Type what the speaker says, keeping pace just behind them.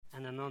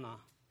and an honour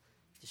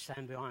to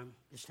stand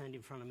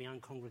in front of my own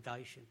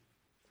congregation,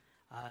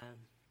 to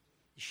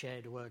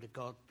share the word of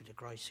God with the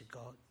grace of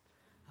God,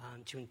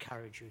 to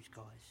encourage you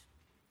guys.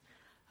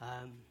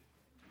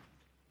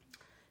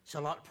 So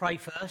I'd like to pray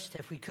first,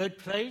 if we could,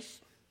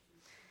 please.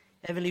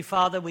 Heavenly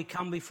Father, we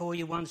come before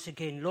you once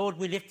again. Lord,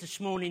 we lift this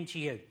morning to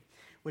you.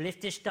 We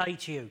lift this day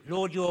to you.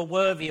 Lord, you are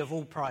worthy of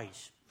all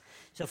praise.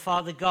 So,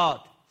 Father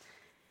God,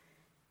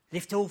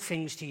 lift all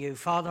things to you.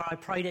 Father, I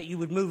pray that you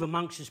would move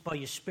amongst us by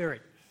your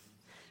Spirit.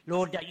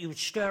 Lord, that you would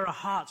stir our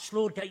hearts.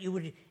 Lord, that you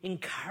would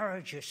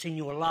encourage us in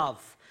your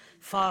love.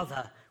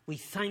 Father, we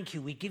thank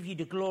you. We give you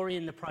the glory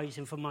and the praise.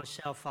 And for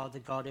myself, Father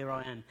God, here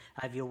I am.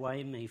 Have your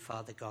way in me,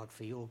 Father God,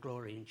 for your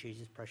glory in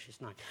Jesus'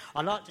 precious name.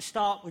 I'd like to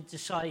start with to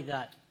say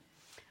that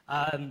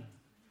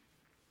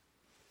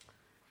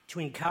to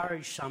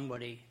encourage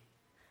somebody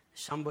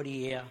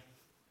here,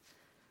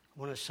 I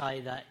want to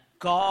say that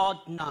God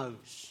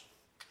knows.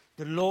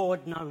 The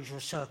Lord knows your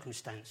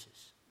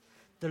circumstances.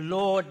 The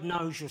Lord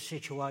knows your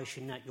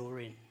situation that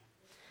you're in.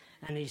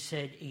 And he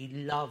said he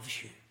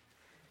loves you.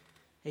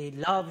 He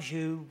loves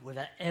you with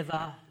an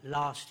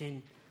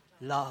everlasting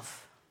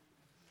love.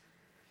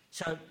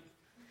 So,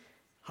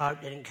 I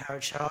hope that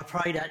encouraged. So I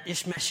pray that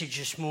this message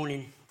this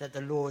morning that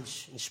the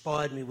Lord's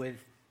inspired me with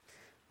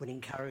would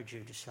encourage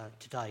you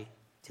today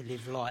to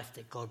live life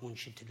that God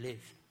wants you to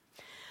live.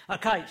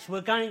 Okay, so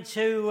we're going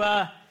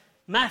to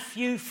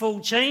Matthew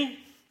 14,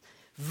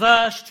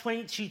 verse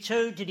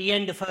 22 to the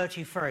end of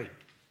 33.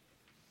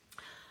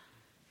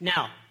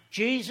 Now,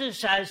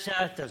 Jesus,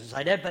 doesn't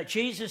say that, but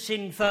Jesus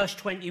in verse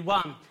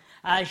 21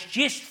 has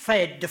just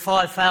fed the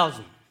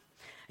 5,000.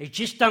 He's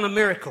just done a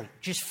miracle.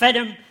 Just fed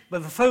them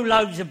with a few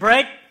loaves of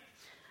bread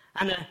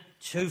and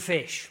 2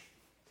 fish.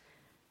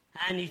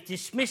 And he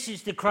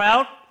dismisses the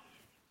crowd.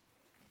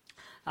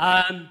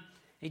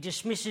 He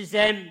dismisses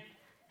them.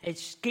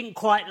 It's getting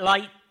quite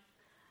late.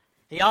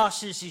 He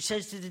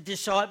says to the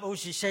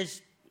disciples, he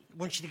says, I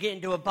want you to get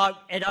into a boat,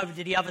 head over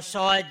to the other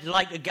side, the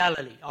Lake of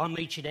Galilee. I'll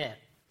meet you there.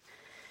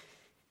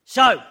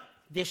 So,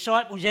 the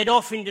disciples head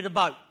off into the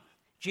boat.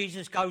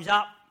 Jesus goes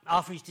up,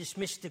 after he's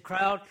dismissed the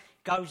crowd,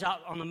 goes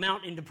up on the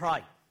mountain to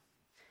pray.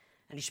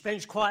 And he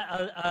spends quite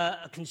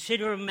a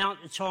considerable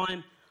amount of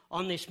time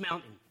on this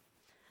mountain.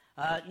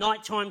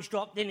 Night time's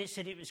dropped in, it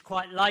said it was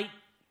quite late.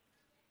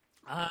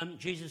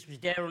 Jesus was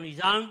there on his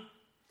own.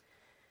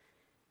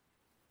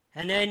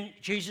 And then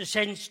Jesus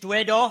sends to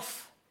head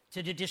off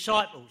to the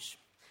disciples.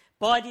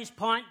 By this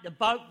point, the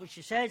boat, which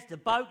it says, the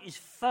boat is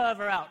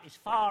further out, it's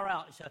far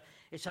out,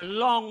 it's a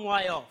long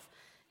way off.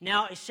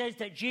 Now, it says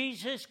that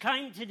Jesus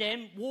came to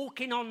them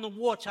walking on the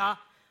water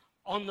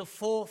on the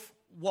 4th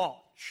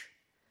watch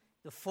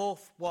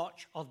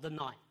of the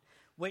night,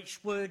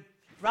 which would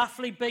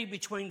roughly be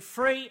between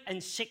 3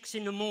 and 6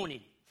 in the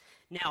morning.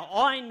 Now,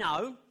 I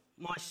know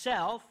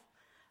myself,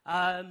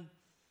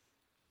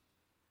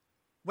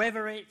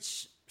 whether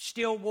it's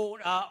still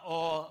water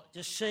or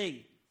the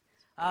sea,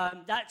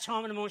 that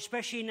time of the morning,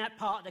 especially in that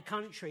part of the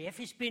country, if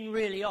it's been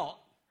really hot,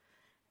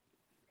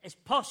 it's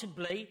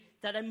possibly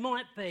that there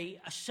might be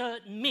a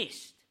certain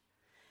mist.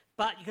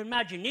 But you can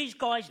imagine, these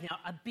guys now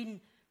have been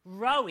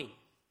rowing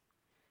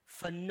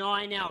for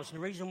 9 hours. And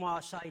the reason why I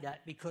say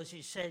that, because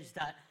it says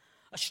that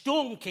a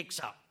storm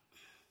kicks up.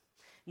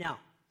 Now,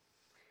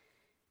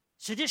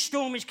 so this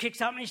storm is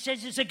kicked up and it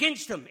says it's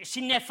against them. It's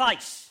in their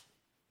face.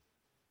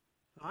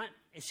 Right?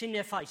 It's in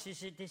their face.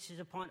 This is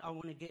a point I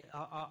want to get.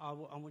 I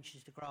want you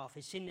to grasp.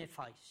 It's in their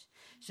face.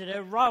 So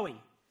they're rowing.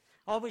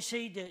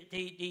 Obviously,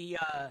 the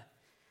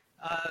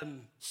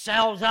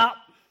sails up,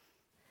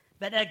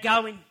 but they're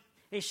going.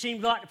 It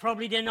seems like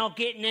probably they're not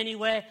getting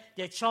anywhere.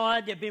 They're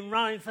tired. They've been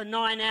rowing for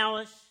 9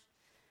 hours.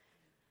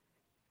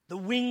 The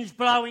wind's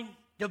blowing.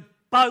 The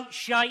boat's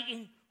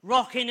shaking,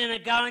 rocking and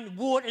a-going.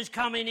 Water's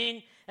coming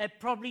in. They're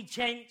probably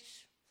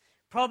tense.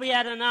 Probably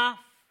had enough.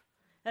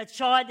 They're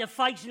tired. They're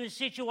facing a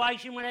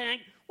situation where they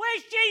think,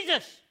 where's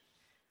Jesus?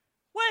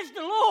 Where's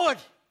the Lord?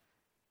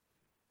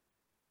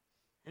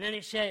 And then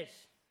it says,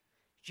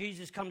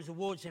 Jesus comes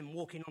towards them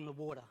walking on the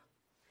water.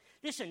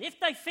 Listen, if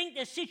they think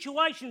their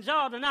situation's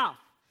hard enough,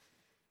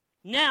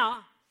 now,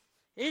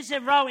 as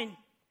they're rowing,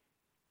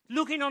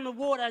 looking on the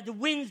water, the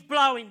wind's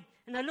blowing,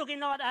 and they're looking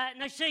like that,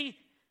 and they see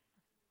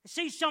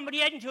somebody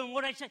heading to them.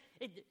 What they say,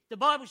 the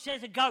Bible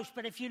says a ghost,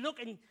 but if you look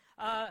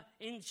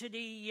into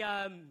the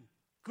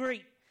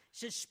Greek, it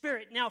says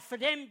spirit. Now, for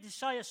them to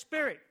say a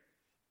spirit,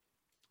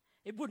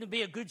 it wouldn't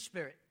be a good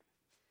spirit.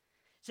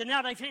 So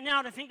now they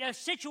think their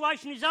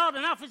situation is hard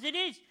enough as it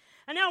is,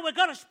 and now we've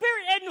got a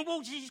spirit heading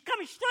towards us. He's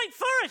coming straight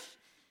for us.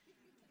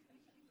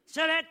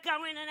 So they're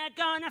going,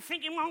 they're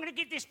thinking, well, I'm going to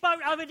get this boat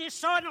over this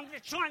side, and I'm going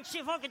to try and see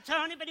if I can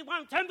turn it, but it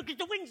won't turn because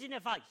the wind's in their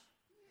face.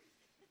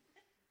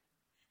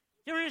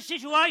 They're in a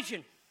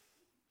situation.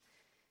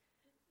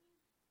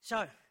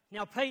 So,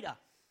 now Peter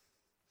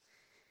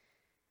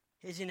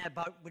is in that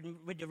boat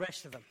with the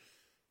rest of them.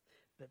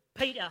 But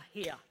Peter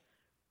here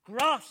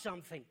grasped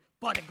something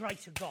by the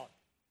grace of God.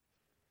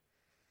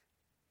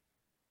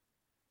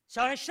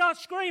 So they start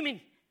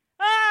screaming,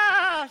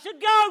 it's a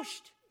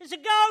ghost! It's a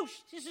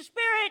ghost. It's a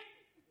spirit.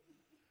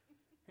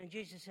 And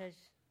Jesus says,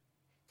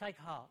 take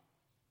heart.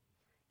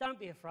 Don't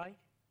be afraid.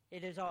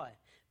 It is I.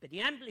 But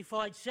the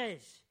Amplified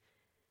says,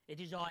 it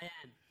is I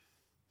am.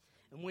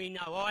 And we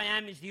know I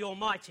am is the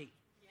Almighty.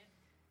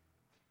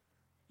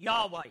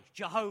 Yahweh,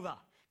 Jehovah,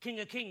 King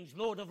of Kings,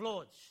 Lord of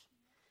Lords.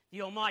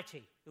 The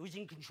Almighty, who is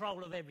in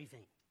control of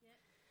everything.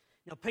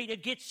 Now Peter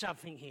gets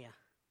something here.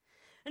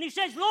 And he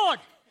says, Lord,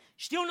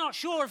 still not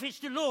sure if it's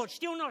the Lord.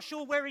 Still not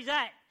sure where he's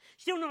at.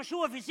 Still not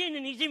sure if it's in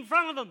and he's in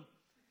front of them.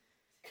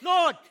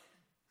 Lord,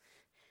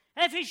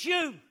 if it's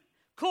you,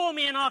 call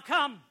me and I'll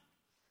come.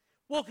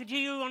 Walking to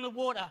you on the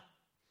water.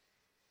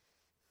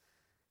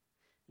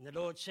 And the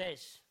Lord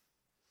says,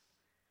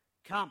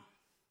 come.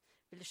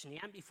 But listen, the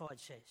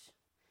Amplified says,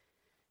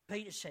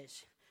 Peter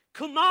says,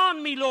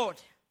 command me, Lord,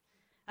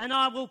 and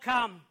I will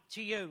come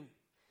to you.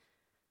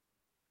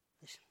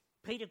 Listen,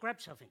 Peter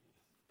grabbed something.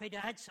 Peter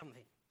had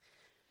something.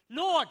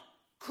 Lord,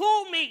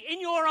 call me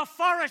in your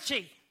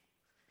authority.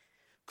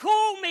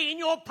 Call me in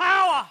your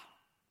power.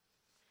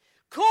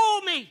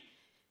 Call me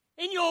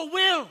in your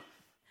will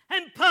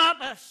and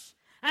purpose,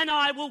 and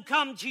I will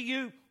come to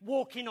you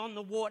walking on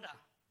the water.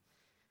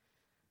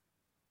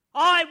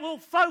 I will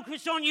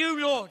focus on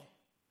you, Lord.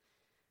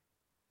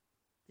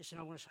 Listen,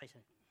 I want to say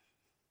something.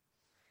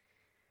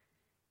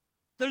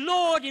 The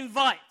Lord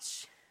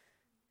invites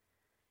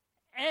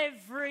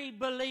every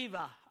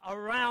believer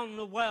around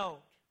the world.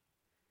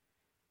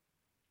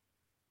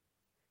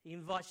 He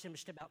invites them to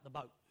step out the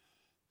boat.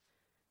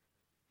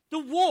 To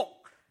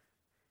walk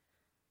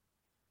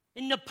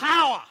in the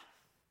power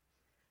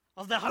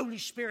of the Holy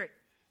Spirit.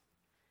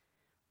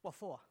 What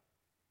for?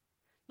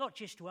 Not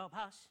just to help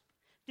us,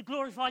 to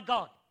glorify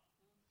God.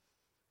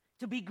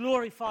 To be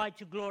glorified,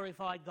 to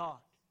glorify God.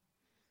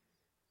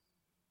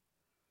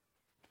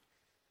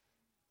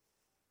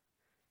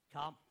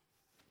 Come.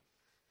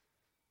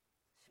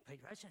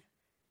 Peter said,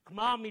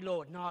 command me,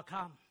 Lord, and I'll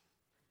come.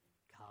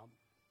 Come.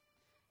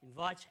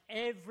 Invites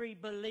every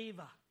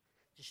believer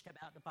to step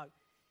out the boat.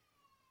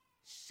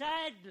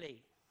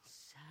 Sadly,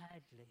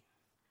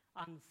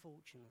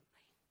 unfortunately,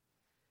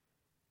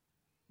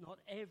 not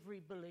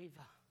every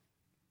believer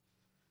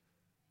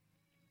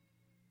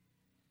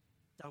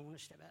don't want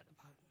to step out the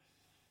boat.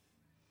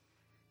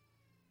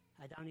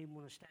 They don't even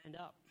want to stand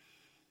up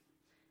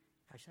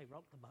because they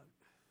rock the boat.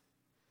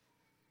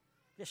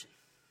 Listen,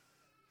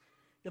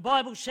 the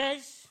Bible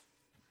says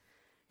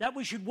that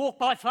we should walk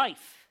by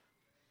faith.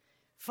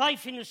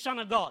 Faith in the Son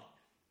of God.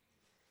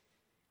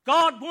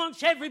 God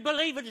wants every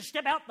believer to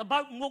step out the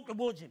boat and walk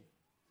towards him.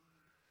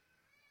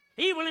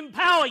 He will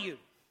empower you.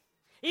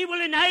 He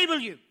will enable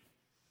you.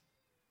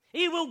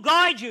 He will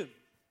guide you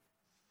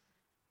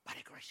by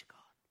the grace of God.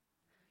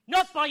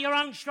 Not by your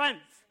own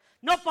strength.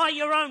 Not by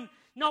your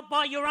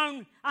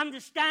own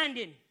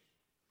understanding.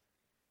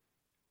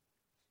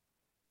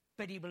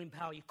 But he will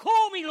empower you.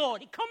 Call me,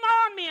 Lord.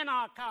 Command me and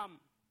I'll come.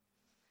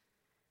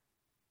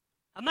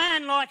 A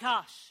man like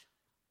us,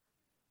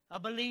 a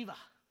believer,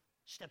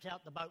 steps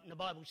out the boat and the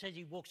Bible says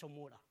he walks on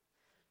water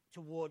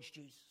towards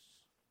Jesus.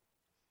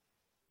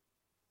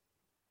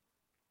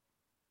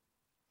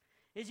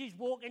 As he's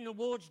walking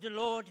towards the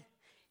Lord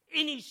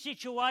in his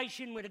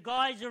situation where the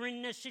guys are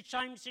in the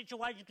same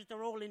situation because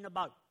they're all in the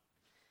boat.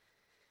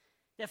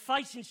 They're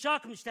facing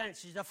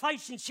circumstances. They're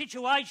facing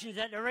situations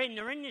that they're in.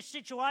 They're in this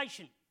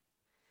situation.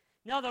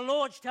 Now the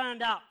Lord's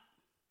turned up.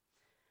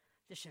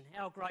 Listen,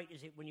 how great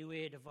is it when you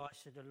hear the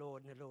voice of the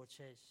Lord and the Lord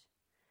says,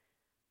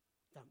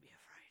 don't be afraid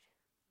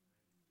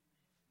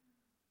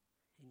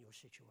in your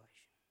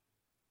situation.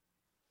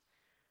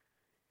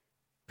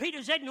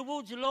 Peter's heading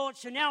towards the Lord,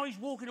 so now he's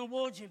walking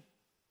towards him.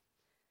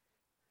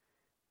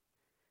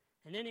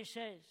 And then it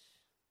says,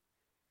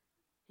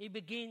 he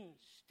begins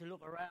to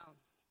look around.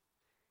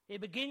 He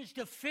begins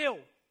to feel,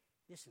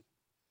 listen,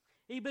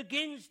 he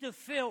begins to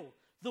feel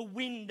the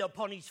wind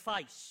upon his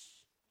face.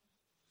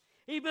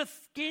 He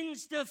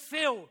begins to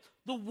feel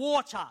the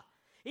water.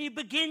 He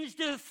begins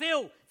to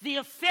feel the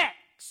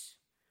effects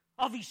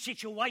of his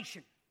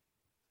situation.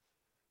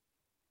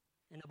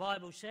 And the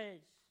Bible says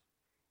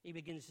he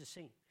begins to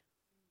sink.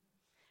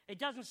 It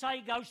doesn't say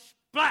he goes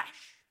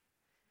splash.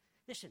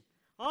 Listen,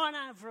 I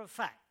know for a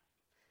fact,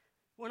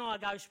 when I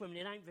go swimming,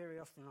 it ain't very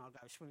often I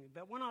go swimming,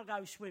 but when I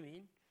go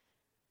swimming,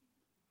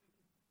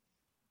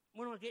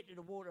 when I get to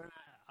the water,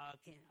 I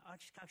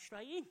just go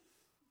straight in.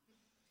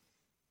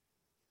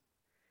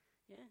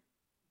 Yeah?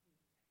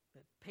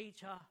 But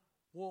Peter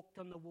walked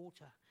on the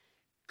water.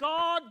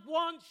 God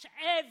wants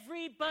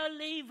every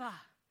believer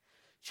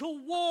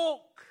to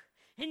walk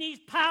in his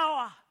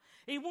power.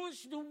 He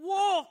wants to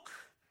walk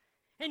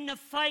in the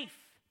faith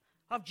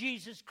of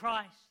Jesus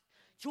Christ.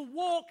 To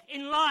walk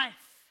in life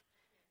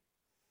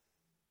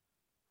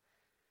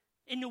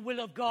in the will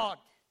of God.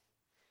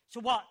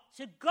 So what?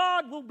 So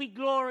God will be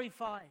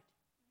glorified.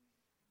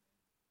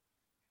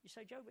 You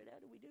say, Joe, but how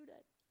do we do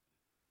that?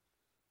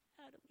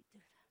 How do we do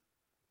that?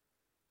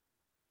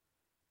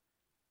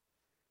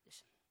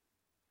 Listen.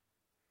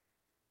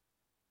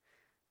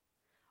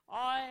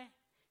 I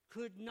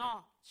could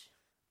not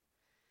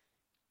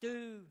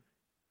do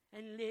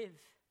and live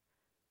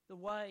the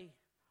way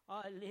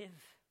I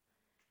live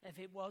if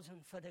it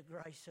wasn't for the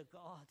grace of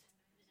God.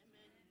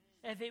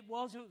 If it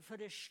wasn't for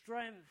the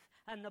strength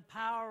and the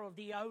power of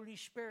the Holy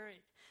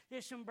Spirit.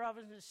 Listen,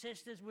 brothers and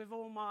sisters, with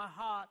all my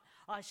heart,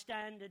 I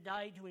stand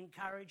today to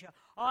encourage you.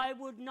 I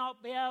would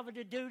not be able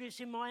to do this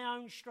in my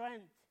own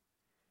strength.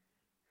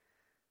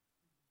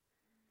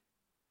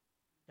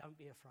 Don't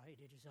be afraid,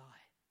 it is I.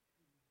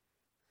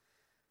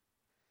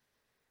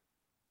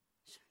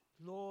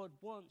 Lord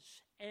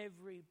wants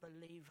every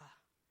believer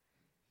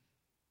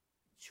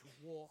to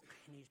walk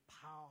in his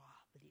power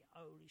with the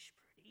Holy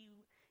Spirit.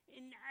 He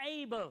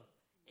enable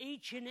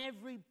each and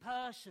every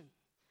person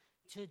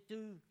to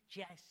do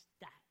just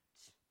that.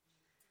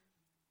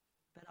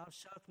 But our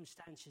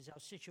circumstances, our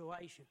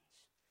situations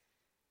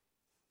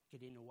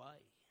get in the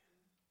way.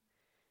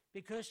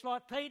 Because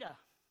like Peter,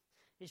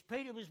 as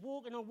Peter was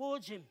walking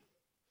towards him,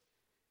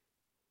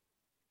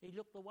 he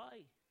looked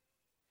away.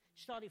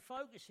 Started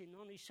focusing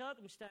on his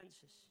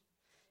circumstances.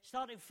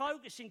 Started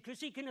focusing because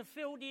he can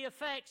feel the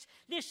effects.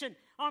 Listen,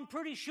 I'm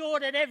pretty sure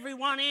that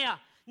everyone here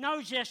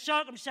knows their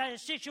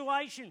circumstance,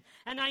 situation,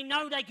 and they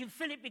know they can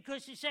feel it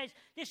because it says,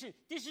 listen,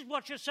 this is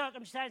what your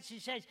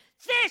circumstances says.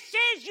 This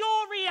is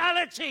your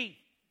reality.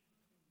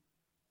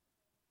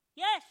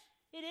 Yes,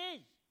 it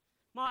is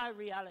my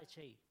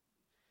reality.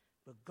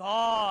 But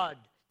God,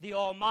 the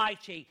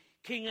Almighty,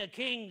 King of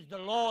Kings, the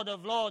Lord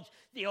of Lords,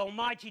 the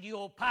Almighty, the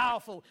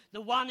All-Powerful,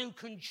 the one who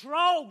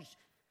controls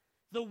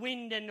the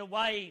wind and the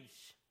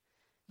waves,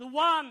 the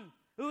one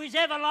who is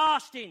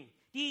everlasting,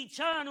 the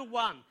Eternal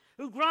One,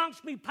 who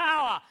grants me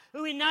power,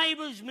 who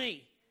enables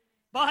me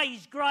by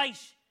His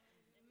grace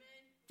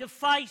to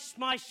face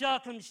my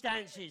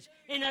circumstances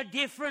in a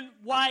different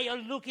way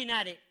of looking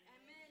at it.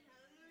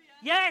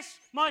 Yes,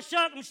 my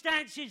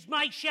circumstances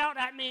may shout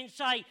at me and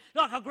say,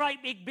 like a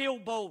great big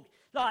billboard,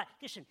 like,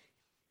 listen,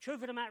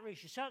 truth of the matter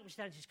is, your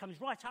circumstances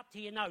comes right up to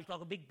your nose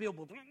like a big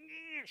billboard,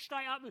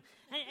 straight up,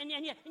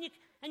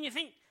 and you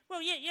think,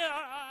 well,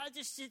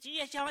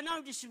 yes, I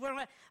know this is where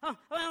I'm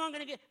going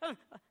to get.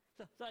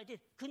 Like I did,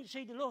 couldn't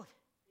see the Lord,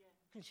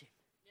 couldn't see Him.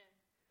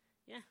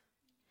 Yeah,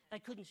 I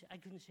couldn't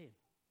see Him.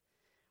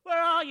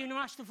 Where are you? And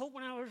I must have thought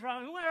when I was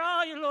rowing, where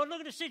are you, Lord? Look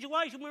at the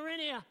situation we're in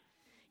here.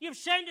 You've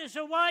sent us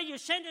away,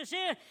 you've sent us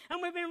here,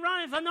 and we've been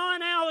running for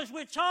 9 hours.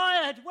 We're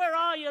tired. Where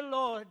are you,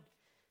 Lord?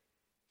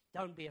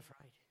 Don't be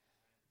afraid.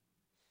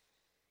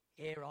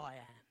 Here I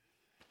am.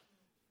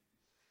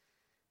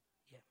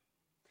 Yeah.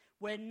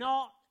 We're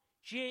not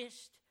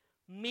just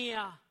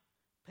mere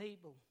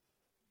people.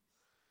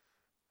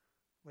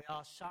 We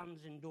are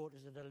sons and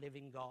daughters of the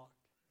living God,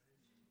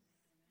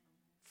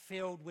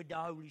 filled with the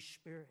Holy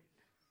Spirit,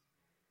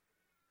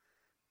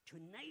 to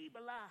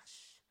enable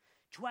us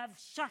to have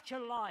such a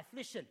life.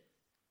 Listen,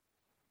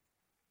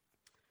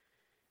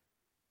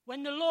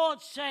 when the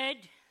Lord said,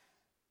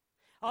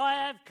 I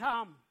have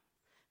come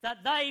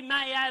that they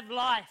may have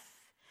life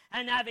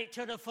and have it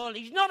to the full,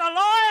 He's not a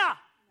liar.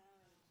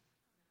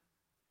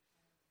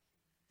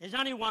 There's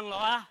only one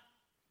liar,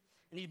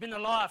 and He's been a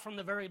liar from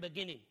the very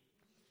beginning,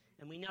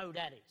 and we know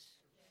that is.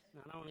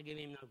 And I don't want to give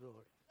Him no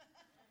glory.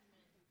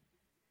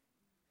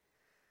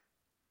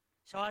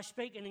 So I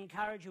speak and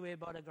encourage you here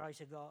by the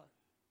grace of God.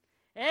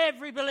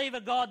 Every believer,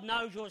 God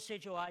knows your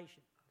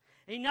situation.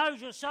 He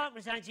knows your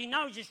circumstance. He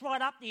knows it's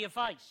right up to your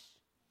face.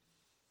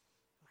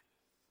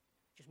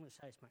 Just want to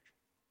say this much.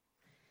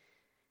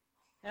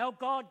 Help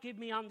God give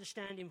me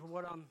understanding for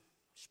what I'm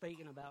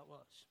speaking about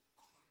was.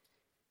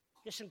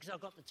 Listen, because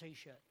I've got the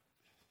T-shirt.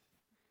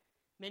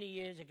 Many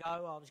years ago,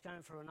 I was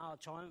going through another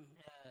time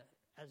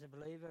as a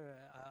believer.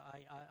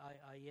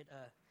 I hit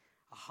a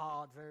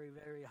hard, very,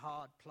 very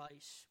hard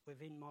place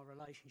within my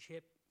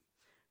relationship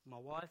with my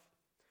wife.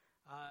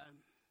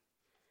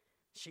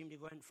 Seemed to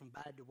go from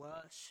bad to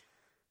worse.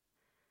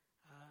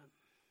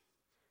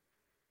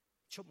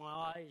 Took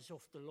my eyes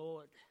off the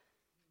Lord.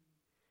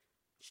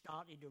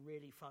 Started to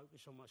really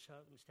focus on my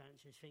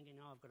circumstances, thinking,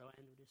 I've got to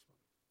handle this one.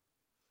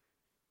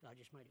 But I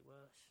just made it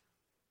worse.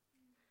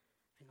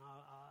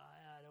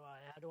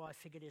 How do I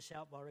figure this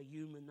out by a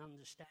human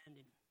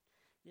understanding?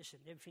 Listen,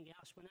 everything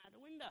else went out the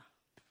window.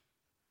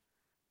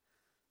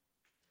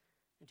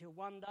 Until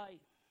one day,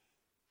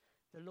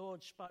 the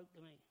Lord spoke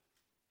to me.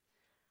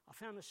 I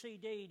found a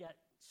CD that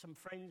some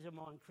friends of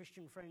mine,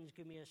 Christian friends,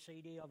 give me a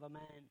CD of a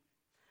man,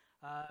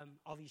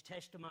 of his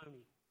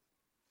testimony.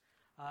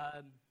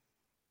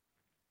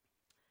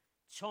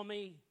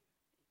 Tommy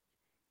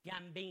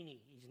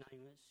Gambini, his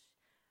name was.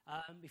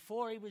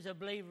 Before he was a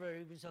believer,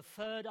 he was a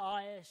third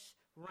highest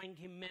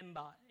ranking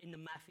member in the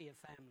Mafia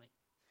family.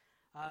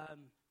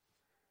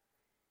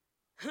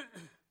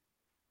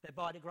 But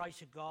by the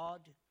grace of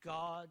God,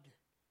 God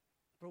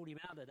brought him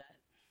out of that.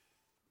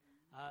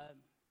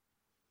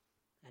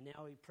 And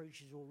now he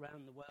preaches all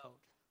around the world.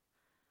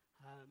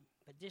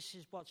 But this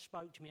is what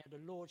spoke to me. The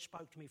Lord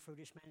spoke to me through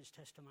this man's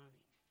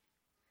testimony.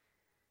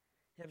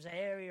 There was an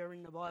area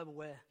in the Bible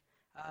where,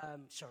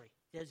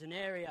 there's an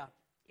area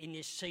in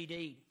this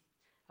CD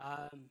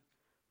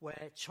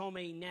where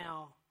Tommy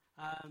now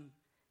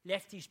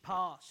left his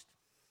past.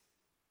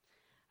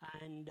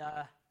 and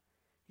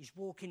he's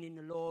walking in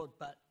the Lord,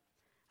 but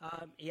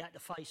he had to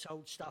face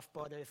old stuff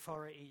by the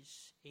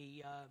authorities.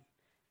 They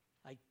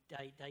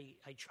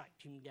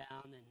tracked him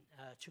down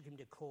and took him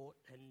to court,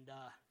 and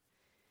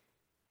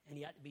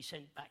he had to be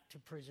sent back to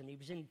prison. He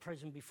was in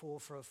prison before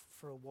for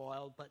a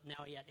while, but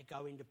now he had to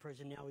go into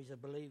prison. Now he's a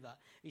believer.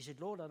 He said,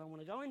 Lord, I don't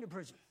want to go into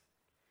prison.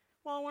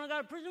 What do I want to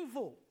go to prison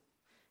for?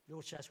 The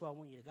Lord said, that's where I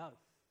want you to go.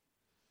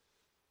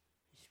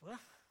 He said, well,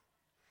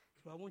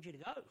 that's where I want you to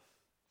go.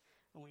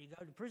 I want you to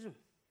go to prison.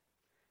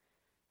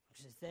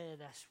 He says,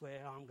 that's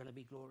where I'm going to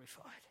be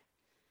glorified.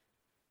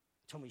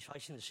 Tommy's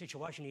facing a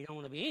situation he don't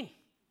want to be in.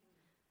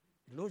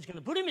 The Lord's going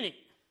to put him in it.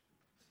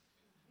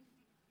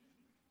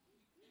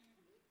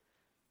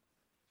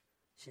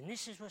 And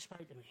this is what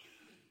spoke to me.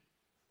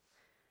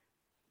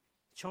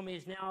 Tommy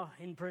is now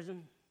in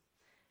prison.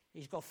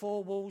 He's got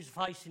 4 walls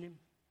facing him.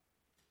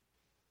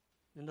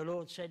 And the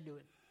Lord said to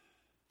him,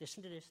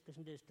 listen to this.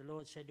 The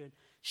Lord said to him,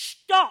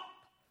 stop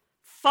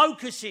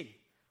focusing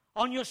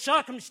on your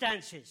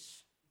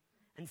circumstances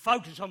and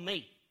focus on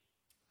me.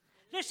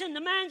 Listen,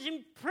 the man's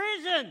in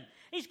prison.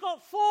 He's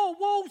got 4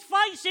 walls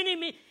facing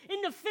him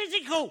in the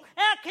physical.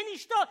 How can he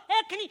stop?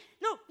 How can he?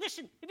 Look,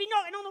 listen, if he's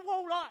knocking on the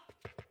wall like,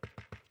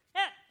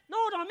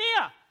 Lord, I'm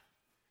here.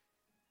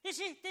 This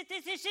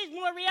is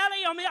my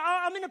reality.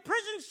 I'm in a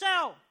prison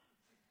cell.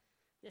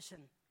 Listen,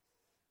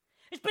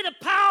 it's been the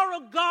power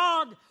of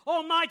God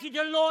Almighty.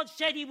 The Lord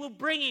said he will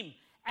bring him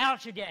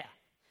out of there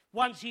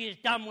once he has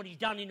done what he's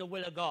done in the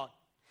will of God.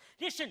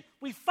 Listen,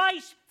 we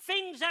face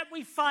things that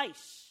we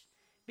face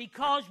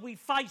because we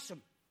face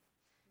them.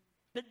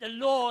 But the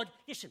Lord,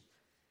 listen,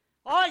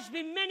 I've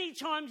been many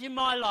times in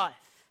my life,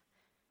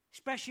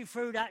 especially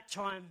through that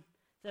time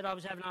that I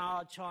was having a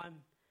hard time,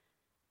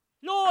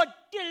 Lord,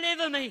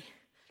 deliver me.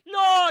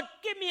 Lord,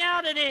 get me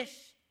out of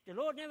this. The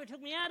Lord never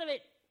took me out of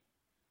it.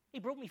 He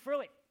brought me through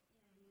it.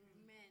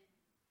 Amen.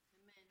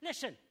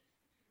 Listen,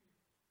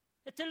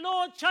 if the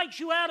Lord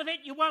takes you out of it,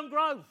 you won't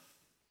grow.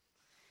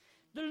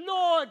 The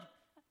Lord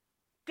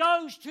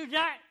goes to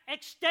that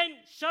extent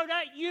so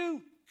that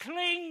you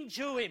cling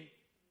to him,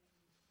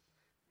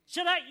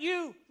 so that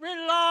you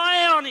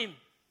rely on him,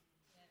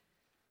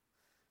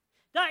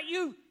 that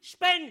you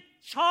spend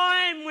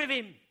time with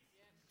him.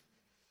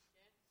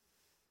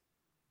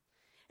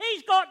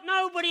 He's got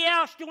nobody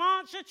else to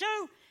answer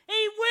to.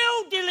 He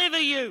will deliver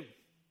you.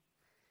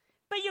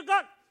 But you've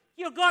got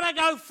to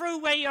go through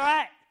where you're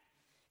at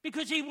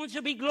because he wants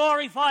to be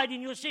glorified in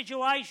your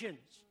situations.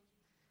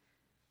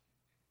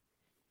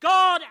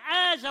 God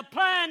has a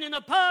plan and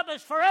a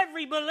purpose for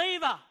every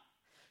believer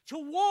to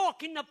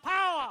walk in the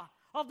power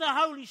of the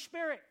Holy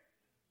Spirit.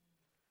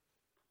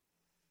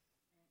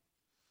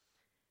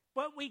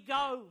 But we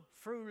go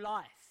through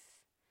life.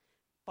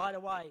 By the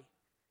way,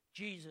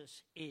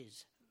 Jesus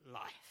is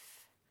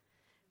life.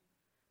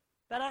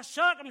 But our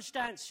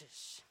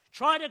circumstances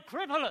try to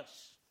cripple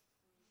us.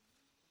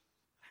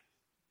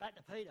 Back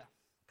to Peter.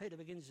 Peter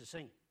begins to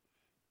sing.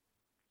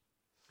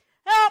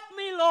 Help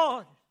me,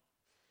 Lord.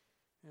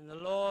 And the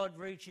Lord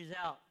reaches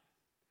out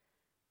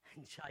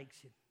and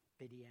takes him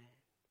by the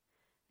hand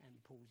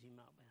and pulls him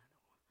up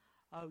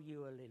out of the water. Oh,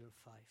 you a little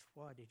faith,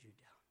 why did you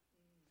doubt?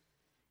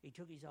 He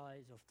took his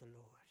eyes off the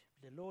Lord.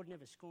 But the Lord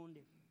never scorned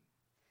him.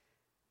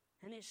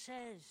 And it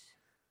says,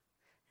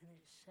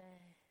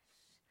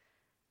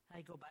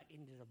 they go back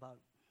into the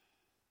boat.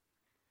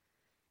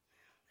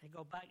 They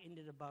go back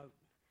into the boat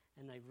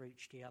and they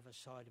reached the other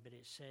side of it.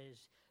 It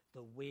says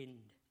the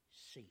wind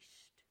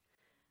ceased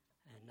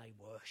and they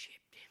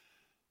worshipped him.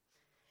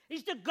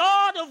 He's the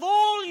God of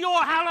all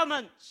your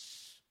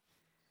elements.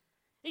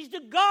 He's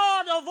the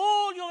God of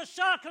all your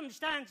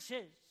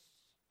circumstances.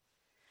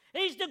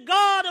 He's the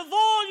God of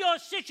all your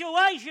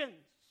situations.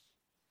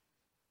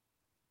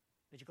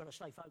 But you've got to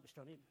stay focused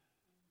on him.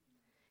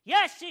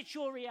 Yes, it's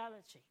your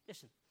reality.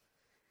 Listen.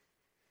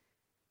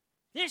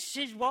 This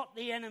is what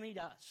the enemy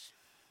does.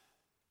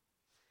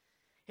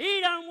 He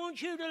don't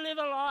want you to live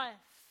a life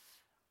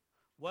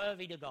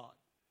worthy to God.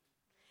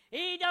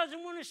 He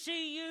doesn't want to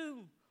see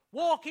you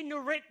walk in the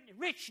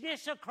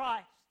richness of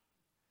Christ.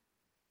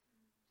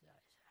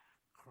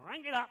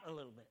 Crank it up a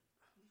little bit.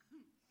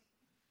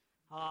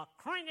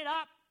 Crank it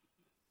up.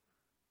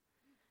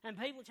 And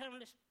people tell me,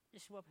 this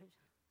is what people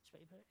say.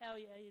 How are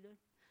you doing?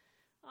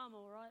 I'm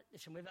all right.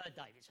 Listen, we've heard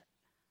David say,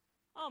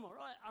 I'm all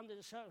right under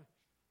the circumstances.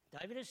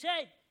 David has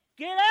said,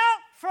 get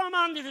out from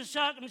under the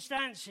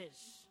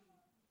circumstances.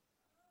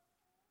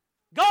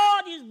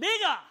 God is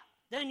bigger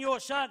than your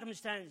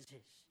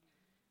circumstances.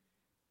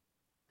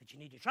 But you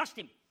need to trust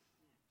him.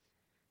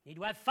 You need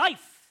to have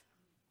faith.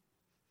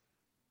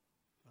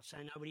 I'm not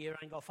saying nobody here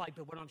ain't got faith,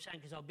 but what I'm saying,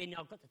 because I've been there,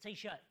 I've got the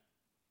T-shirt.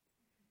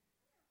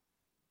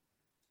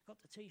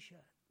 Got the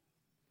T-shirt.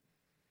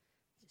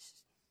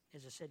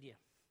 As I said to you,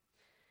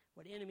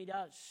 what the enemy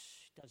does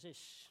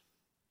this.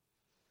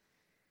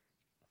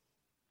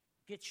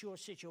 Gets your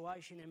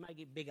situation and make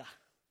it bigger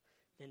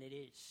than it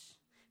is.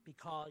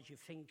 Because you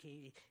think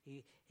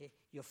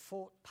your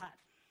thought pattern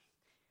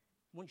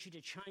wants you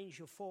to change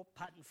your thought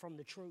pattern from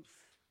the truth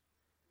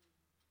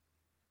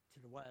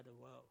to the way of the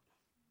world.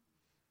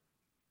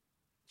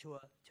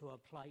 to a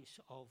place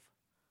of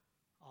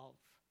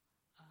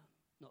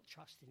not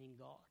trusting in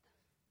God.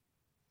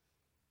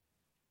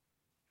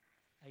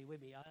 Are you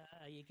with me?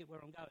 You get where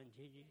I'm going?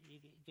 You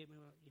get me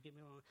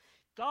wrong?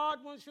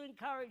 God wants to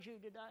encourage you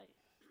today.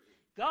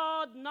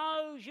 God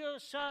knows your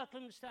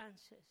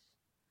circumstances.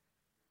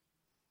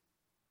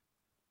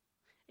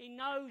 He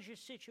knows your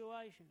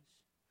situations.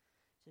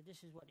 So this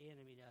is what the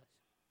enemy does.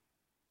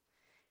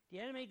 The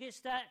enemy gets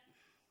that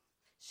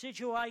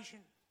situation.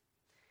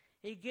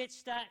 He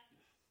gets that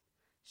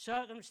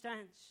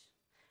circumstance.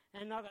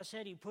 And like I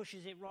said, he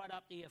pushes it right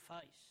up to your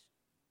face.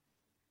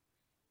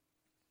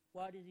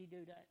 Why does he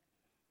do that?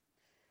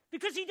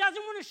 Because he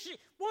doesn't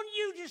want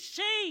you to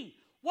see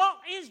what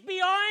is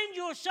behind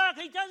your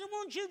circle. He doesn't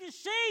want you to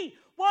see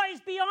what is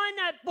behind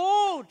that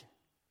board.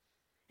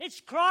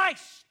 It's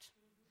Christ.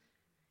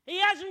 He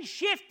hasn't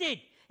shifted.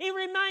 He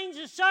remains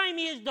the same.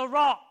 He is the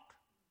rock.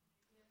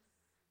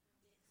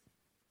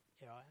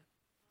 Here I am.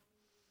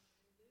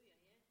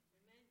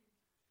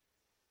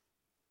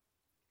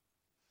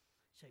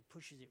 So he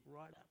pushes it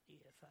right up to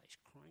your face,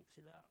 cranks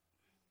it up.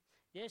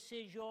 This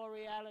is your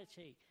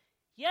reality.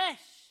 Yes.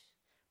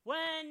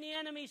 When the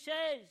enemy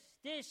says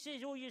this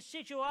is all your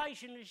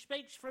situation, he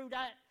speaks through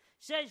that,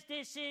 says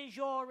this is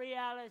your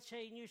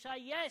reality, and you say,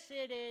 yes,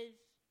 it is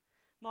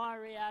my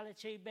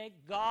reality, but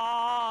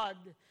God,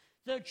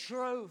 the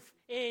truth,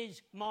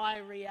 is my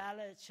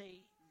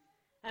reality.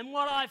 And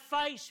what I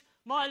face,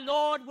 my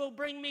Lord will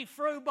bring me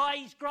through by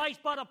His grace,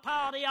 by the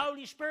power of the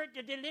Holy Spirit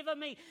to deliver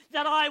me,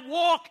 that I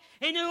walk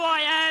in who I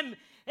am,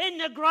 in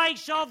the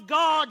grace of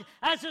God,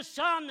 as a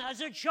son,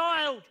 as a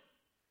child,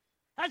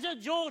 as a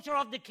daughter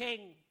of the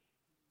King.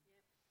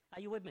 Are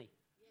you with me?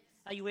 Yes.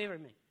 Are you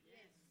hearing me? Yes.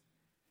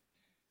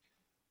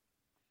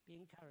 Be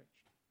encouraged.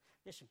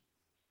 Listen.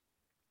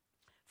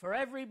 For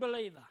every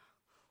believer,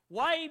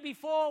 way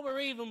before we're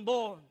even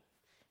born,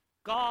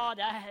 God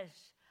has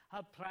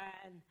a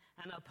plan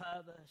and a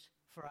purpose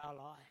for our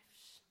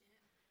lives.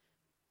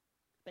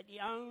 But the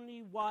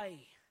only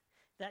way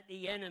that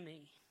the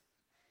enemy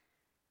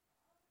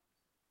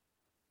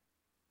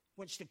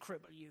wants to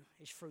cripple you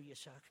is through your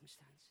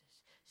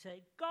circumstances.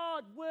 Say,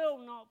 God will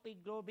not be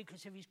glorified,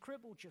 because if He's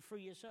crippled you through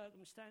your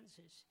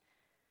circumstances,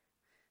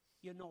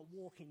 you're not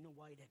walking the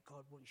way that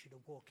God wants you to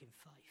walk in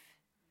faith.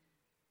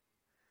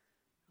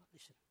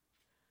 Listen,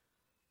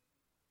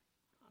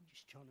 I'm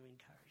just trying to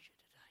encourage you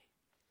today.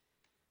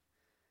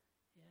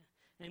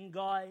 Yeah. And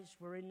guys,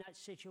 we're in that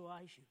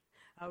situation.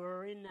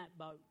 We're in that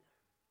boat.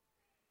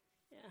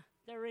 Yeah,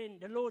 they're in.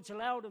 The Lord's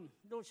allowed them.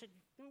 The Lord said,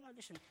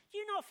 listen, do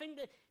you not think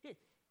that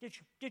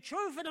the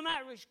truth of the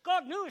matter is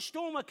God knew a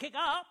storm would kick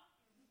up?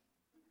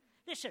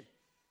 Listen,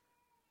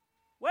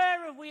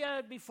 where have we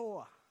heard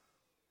before?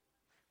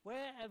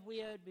 Where have we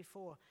heard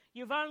before?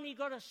 You've only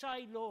got to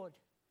say, Lord,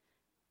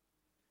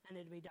 and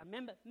it'll be done.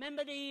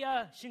 Remember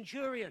the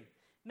centurion?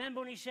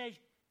 Remember when he says,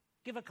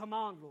 give a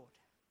command, Lord?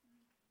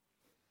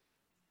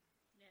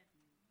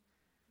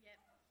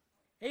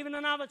 Yeah. Even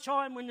another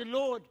time when the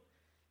Lord,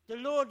 they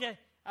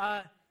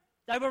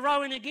were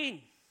rowing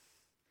again.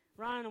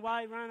 Rowing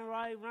away,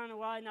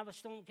 another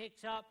storm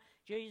kicks up.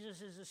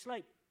 Jesus is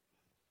asleep.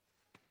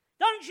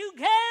 Don't you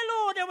care,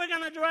 Lord, that we're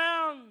going to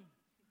drown?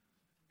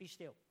 Be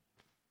still.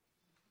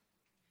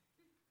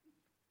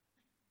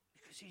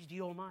 Because He's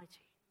the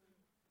Almighty.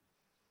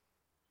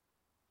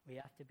 We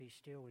have to be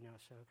still in our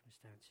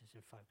circumstances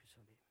and focus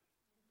on Him.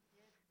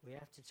 We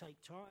have to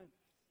take time.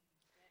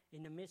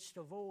 In the midst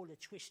of all the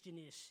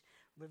twistiness,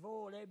 with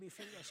all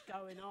everything that's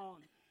going on.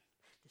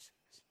 Listen.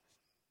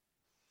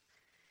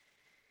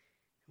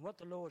 And what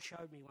the Lord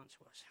showed me once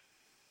was,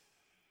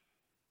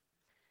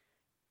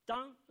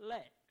 don't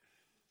let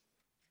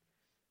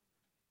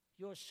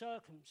your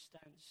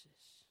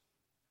circumstances,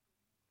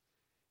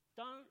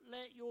 don't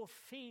let your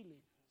feelings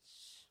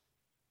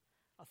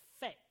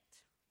affect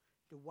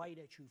the way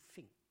that you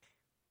think.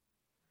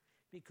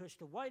 Because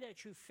the way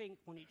that you think,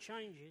 when it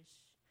changes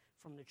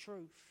from the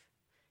truth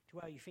to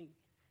how you think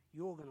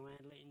you're going to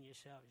handle it in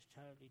yourself, is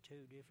totally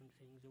two different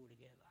things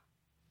altogether.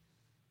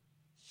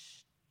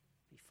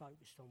 Be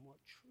focused on what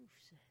truth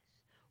says,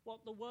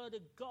 what the Word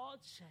of God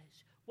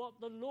says, what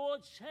the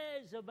Lord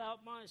says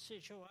about my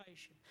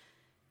situation.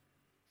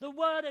 The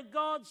Word of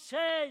God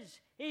says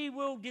He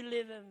will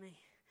deliver me.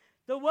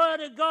 The Word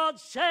of God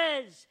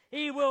says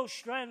He will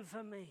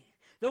strengthen me.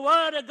 The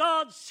Word of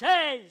God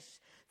says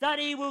that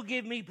He will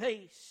give me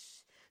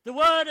peace. The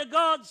Word of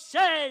God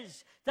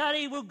says that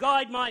He will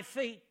guide my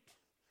feet.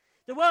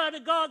 The Word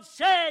of God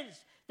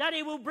says that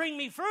He will bring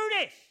me through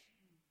this.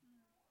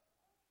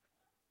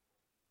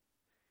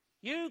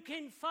 You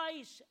can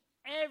face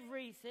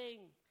everything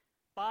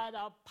by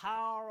the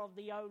power of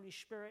the Holy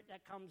Spirit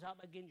that comes up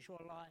against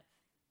your life,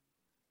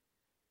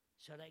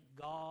 so that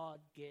God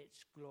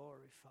gets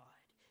glorified.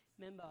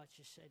 Remember, I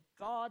just said,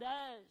 God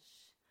has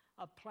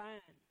a plan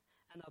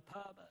and a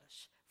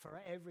purpose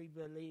for every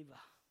believer.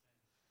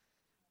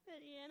 But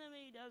the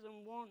enemy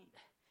doesn't want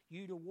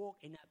you to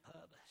walk in that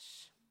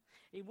purpose.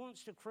 He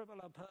wants to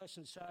cripple a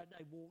person so that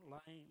they walk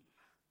lame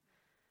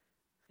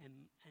and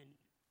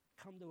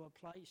come to a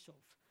place of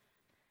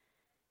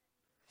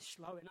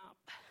slowing up.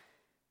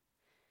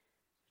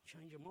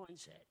 Change your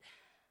mindset.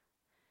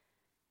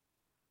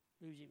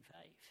 Losing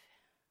faith.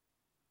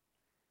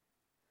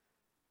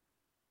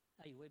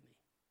 Are you with me?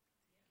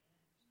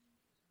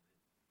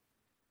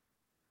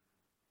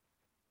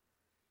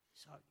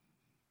 So,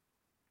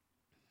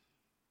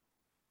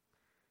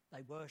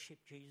 they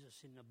worshipped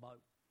Jesus in the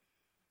boat.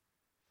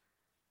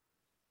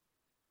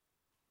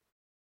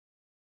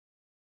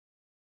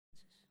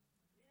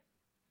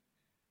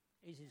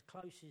 He's as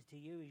closest to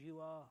you as you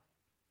are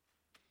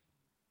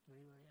to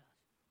anybody else.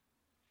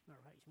 No,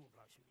 right, he's more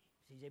close to me.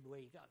 He's everywhere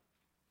you go.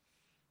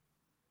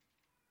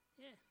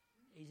 Yeah,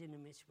 he's in the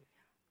midst with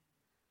you.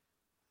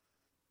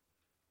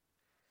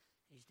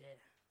 He's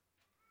there.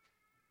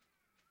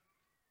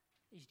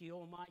 He's the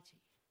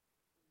Almighty.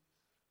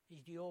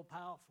 He's the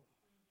All-Powerful.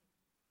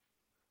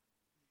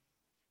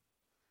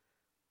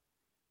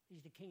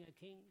 He's the King of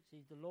Kings.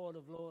 He's the Lord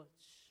of Lords.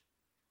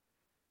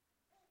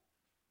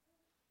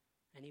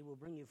 And he will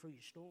bring you through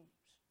your storms.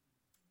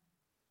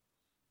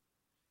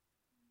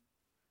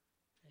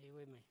 Are you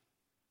with me?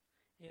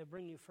 He'll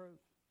bring you through.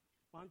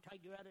 Won't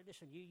take you out of this.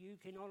 And you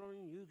can holler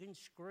and you can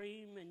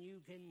scream and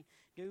you can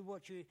do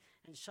what you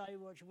and say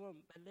what you want.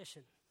 But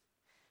listen,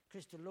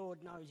 because the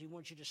Lord knows he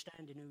wants you to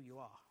stand in who you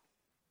are.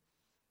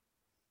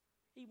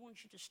 He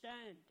wants you to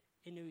stand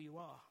in who you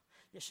are.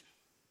 Listen.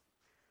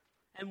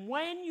 And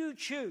when you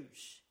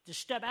choose to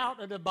step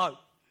out of the boat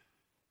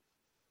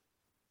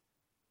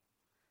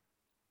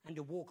and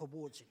to walk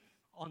towards him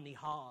on the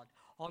hard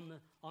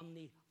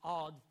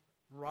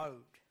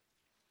road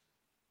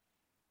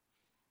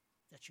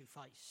that you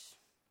face,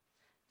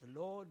 the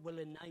Lord will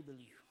enable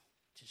you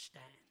to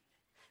stand.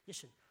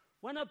 Listen,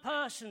 when a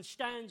person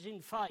stands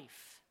in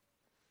faith,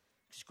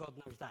 because God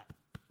knows that,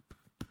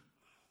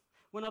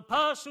 when a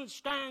person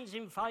stands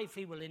in faith,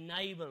 he will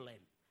enable him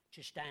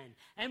to stand.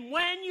 And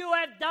when you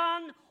have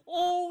done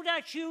all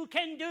that you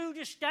can do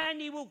to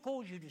stand, he will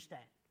cause you to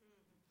stand.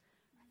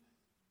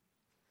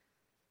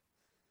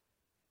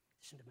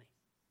 Listen to me.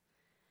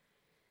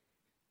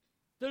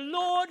 The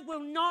Lord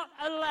will not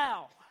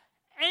allow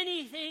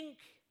anything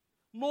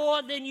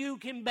more than you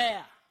can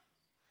bear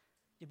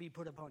to be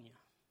put upon you.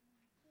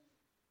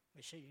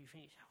 You see, you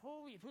think,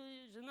 oh,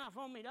 there's enough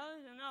on me, though,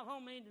 there's enough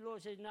on me. The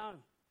Lord says no,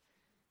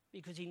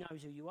 because he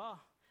knows who you are.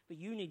 But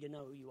you need to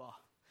know who you are.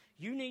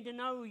 You need to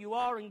know who you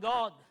are in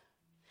God.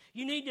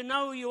 You need to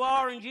know who you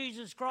are in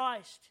Jesus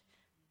Christ.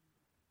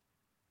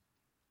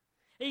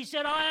 He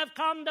said, I have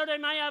come that they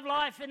may have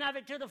life and have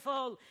it to the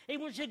full. He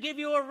wants to give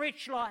you a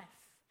rich life.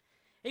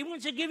 He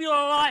wants to give you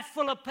a life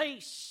full of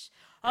peace,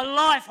 a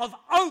life of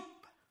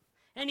hope.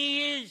 And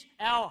he is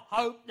our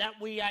hope that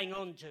we hang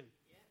on to. Yeah.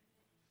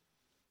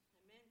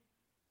 Amen.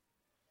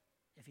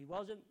 If he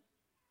wasn't,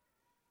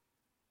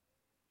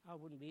 I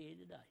wouldn't be here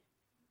today.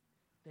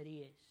 But he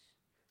is.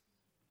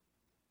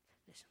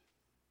 Listen.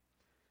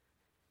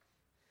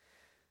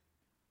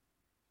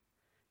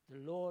 The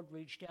Lord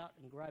reached out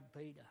and grabbed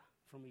Peter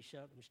from his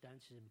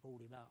circumstances and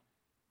pulled him out.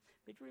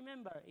 But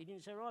remember, he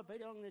didn't say, right,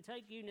 Peter, I'm going to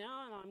take you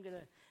now and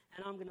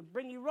I'm going to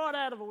bring you right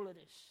out of all of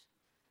this.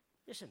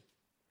 Listen,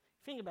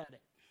 think about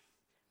it.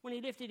 When he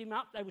lifted him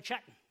up, they were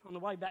chatting on the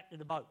way back to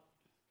the boat.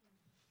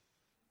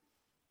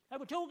 They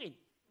were talking,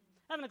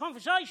 having a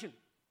conversation.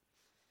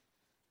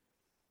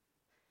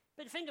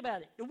 But think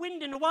about it. The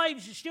wind and the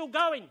waves are still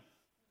going.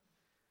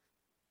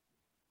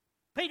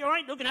 Peter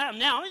ain't looking at him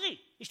now, is he?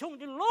 He's talking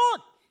to the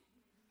Lord.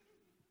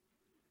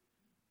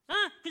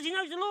 Huh? Because he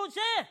knows the Lord's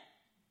there.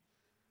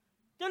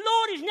 The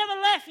Lord has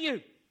never left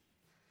you.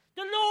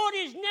 The Lord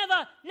has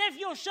never left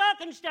your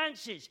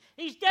circumstances.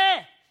 He's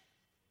there.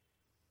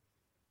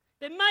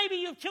 But maybe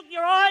you've took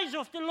your eyes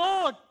off the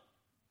Lord.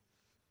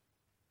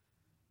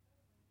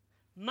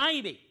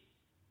 Maybe.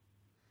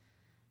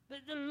 But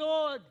the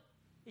Lord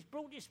has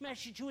brought this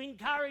message to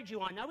encourage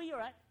you. I know where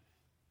you're at.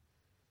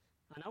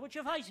 I know what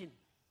you're facing.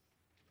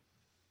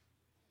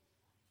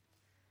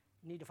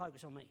 You need to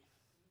focus on me.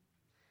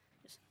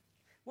 Listen.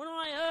 When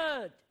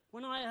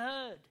I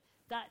heard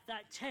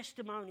that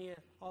testimony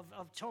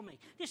of Tommy,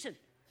 listen,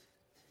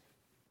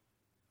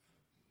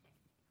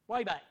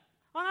 way back,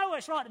 I know what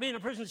it's like to be in a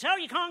prison cell.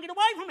 You can't get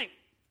away from it.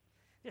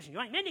 Listen, you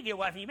ain't meant to get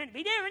away from it. You're meant to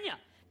be there, aren't you?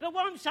 But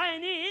what I'm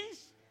saying is,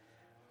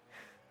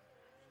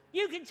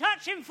 you can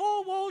touch them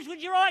four walls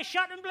with your eyes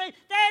shut and believe,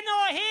 they're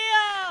not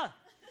here.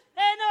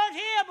 They're not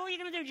here. But what are you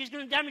going to do? You're just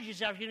going to damage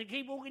yourself. You're going to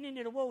keep walking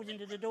into the walls,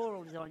 into the door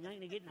all the time. You ain't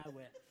going to get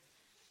nowhere.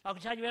 I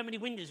can tell you how many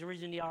windows there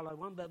is in the Arlo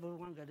one, but we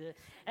won't go to it.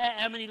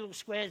 How many little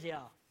squares there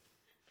are.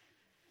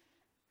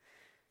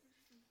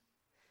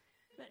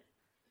 But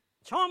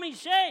Tommy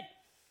said,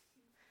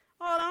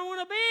 I don't want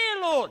to be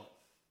here, Lord.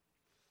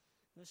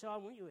 I said, I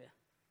want you here.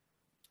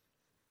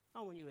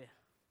 I want you here.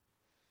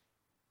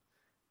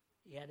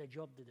 He had a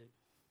job to do.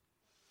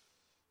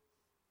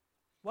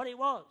 What it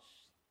was,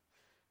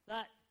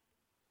 that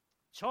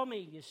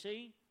Tommy, you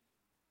see,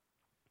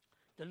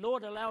 the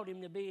Lord allowed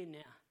him to be in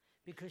there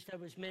because there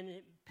was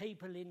many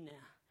people in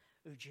there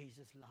who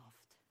Jesus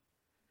loved,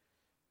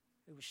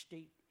 who were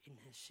steeped in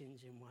their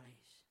sins and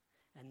ways,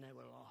 and they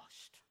were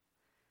lost.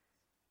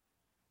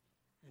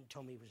 and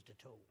Tommy was the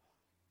tool.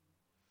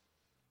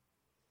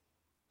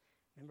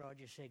 Remember, I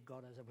just said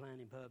God has a plan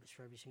and purpose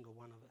for every single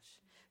one of us.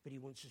 But he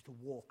wants us to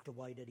walk the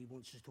way that he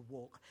wants us to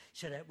walk,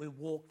 so that we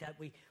walk, that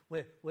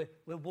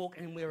we're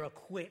walking and we're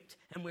equipped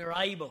and we're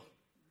able,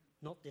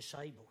 not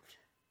disabled.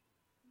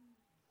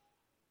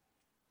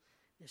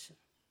 Listen,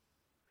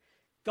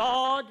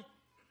 God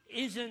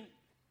isn't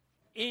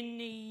in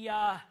the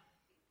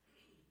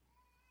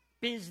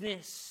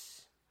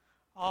business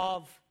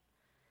of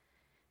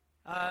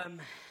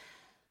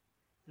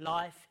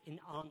life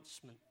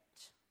enhancement.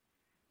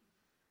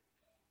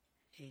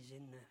 He's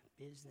in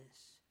the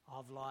business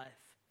of life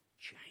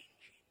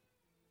changing.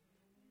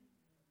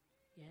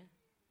 Yeah?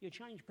 You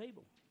change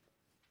people.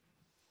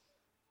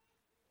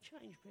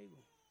 Change people.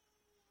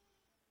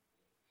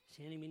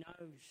 The enemy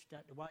knows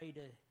that the way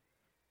to...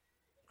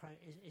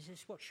 Is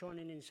this what's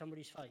shining in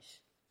somebody's face?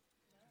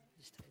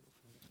 This table.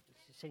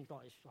 It seems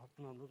like it's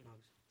when I'm looking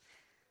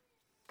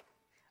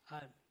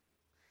at it.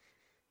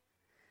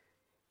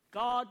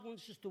 God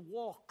wants us to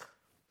walk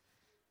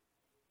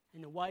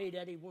in the way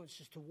that he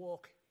wants us to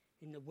walk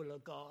in the will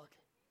of God,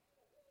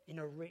 in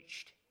a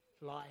rich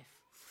life,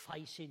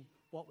 facing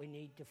what we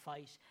need to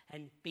face,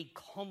 and be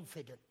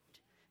confident.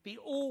 Be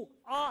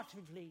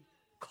all-heartedly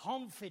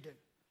confident.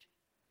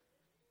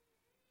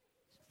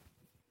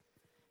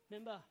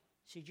 Remember,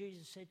 see,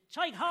 Jesus said,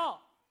 take heart,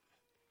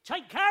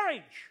 take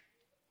courage,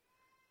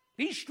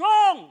 be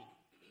strong.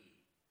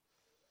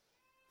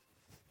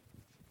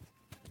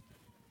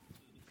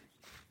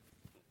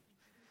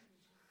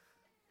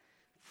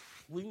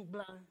 Wind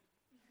blown.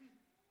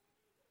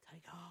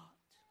 Take heart.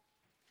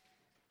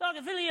 Lord, I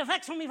can feel the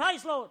effects on my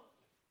face, Lord.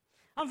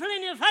 I'm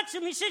feeling the effects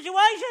of my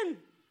situation.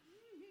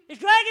 It's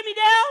dragging me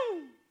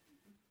down.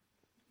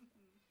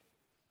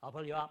 I'll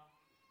pull you up.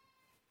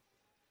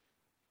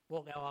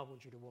 Walk how I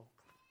want you to walk.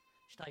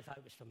 Stay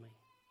focused on me.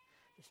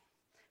 Listen.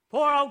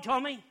 Poor old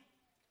Tommy.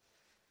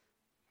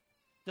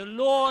 The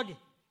Lord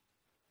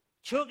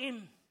took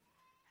him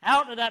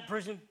out of that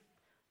prison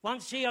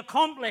once he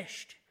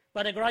accomplished,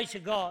 by the grace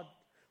of God,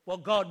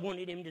 what God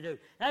wanted him to do.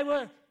 There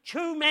were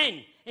two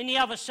men in the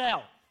other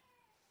cell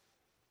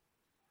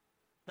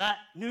that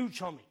knew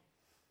Tommy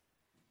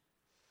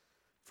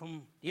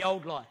from the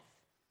old life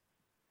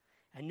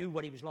and knew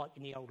what he was like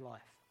in the old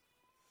life.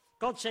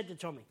 God said to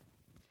Tommy,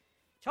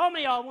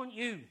 Tommy, I want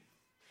you,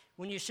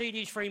 when you see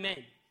these three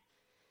men,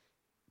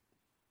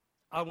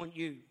 I want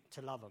you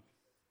to love them.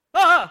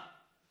 Ah!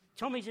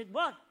 Tommy said,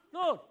 what?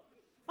 Lord,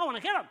 I want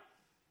to kill them.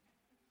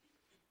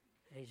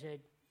 He said,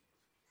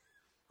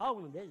 I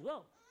want them dead as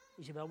well.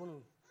 He said, but I want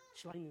them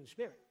slain in the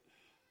spirit.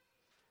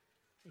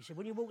 He said,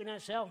 when you walk in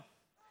that cell,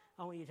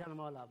 I want you to tell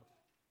them I love them.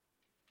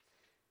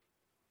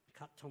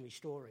 Cut Tommy's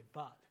story,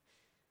 but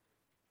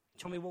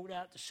Tommy walked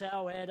out the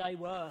cell where they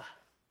were.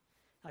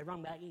 They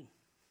run back in.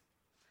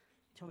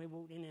 Tommy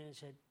walked in there and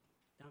said,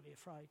 don't be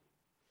afraid.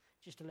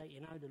 Just to let you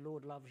know, the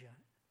Lord loves you.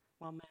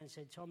 One man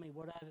said, Tommy,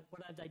 what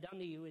have they done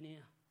to you in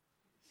here?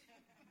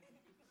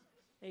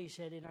 He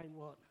said, it ain't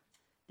what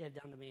they've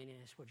done to me in here,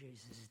 it's what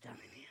Jesus has done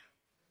in here.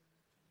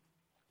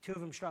 Two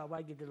of them straight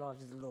away give their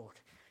lives to the Lord.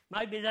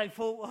 Maybe they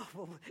thought,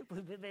 well,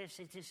 this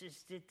is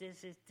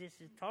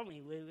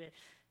Tommy,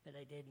 but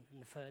they didn't,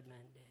 and the third man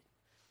did.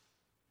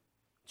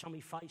 Tommy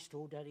faced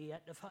all that he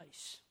had to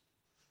face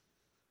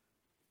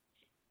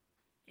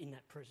in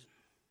that prison.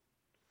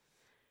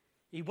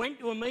 He went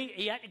to a meeting.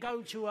 He had to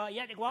go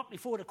up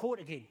before the court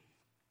again,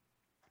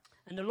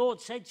 and the Lord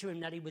said to him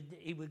that he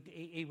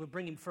would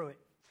bring him through it.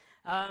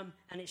 And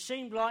it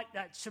seemed like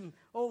that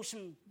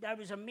there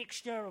was a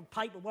mixture of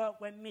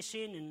paperwork went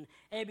missing and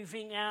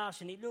everything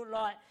else, and it looked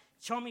like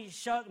Tommy's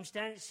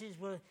circumstances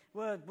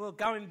were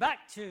going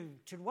back to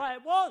the way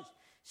it was.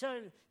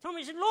 So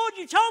Tommy said, Lord,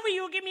 you told me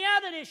you would get me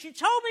out of this. You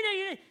told me that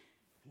you...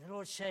 And the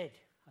Lord said,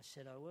 I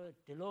said, I would.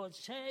 The Lord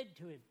said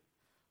to him,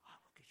 I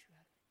will get you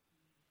out of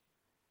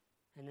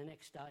it. And the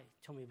next day,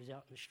 Tommy was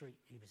out in the street.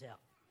 He was out.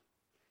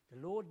 The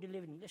Lord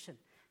delivered him. Listen.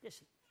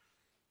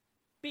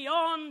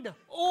 Beyond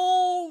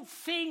all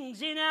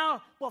things in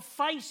what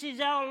faces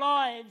our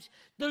lives,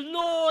 the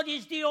Lord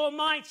is the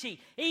Almighty.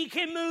 He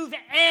can move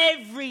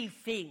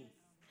everything.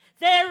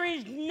 There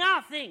is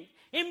nothing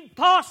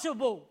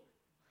impossible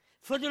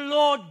for the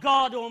Lord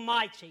God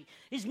Almighty.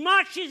 As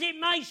much as it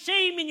may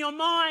seem in your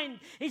mind,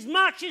 as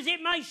much as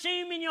it may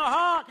seem in your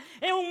heart,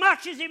 as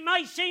much as it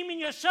may seem in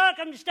your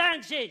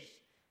circumstances,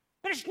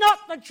 but it's not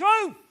the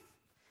truth.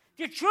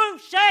 The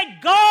truth said,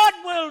 God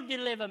will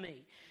deliver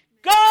me.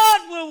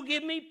 God will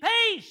give me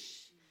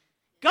peace.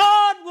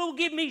 God will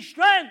give me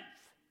strength.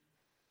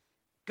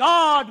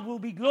 God will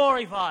be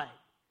glorified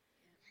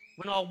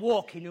when I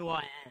walk in who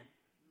I am.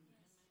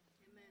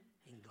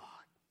 In God.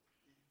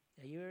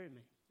 Are you hearing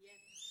me?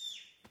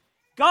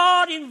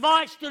 God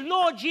invites, the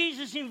Lord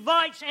Jesus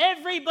invites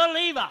every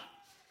believer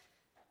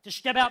to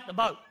step out the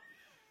boat,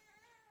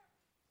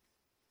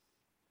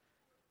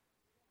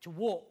 to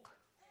walk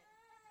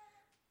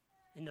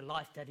in the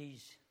life that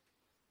He's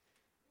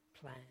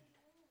planned.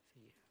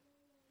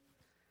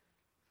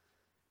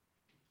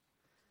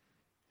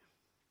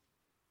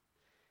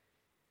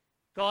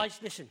 Guys,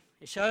 listen,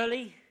 it's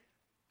early,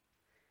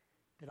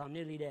 but I'm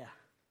nearly there.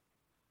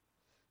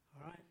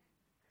 All right?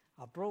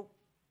 I brought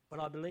what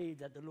I believe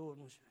that the Lord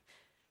wants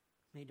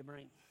me to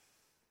bring.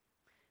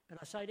 But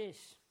I say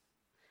this,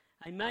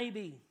 and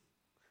maybe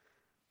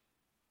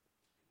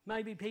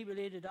people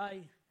here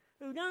today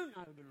who don't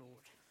know the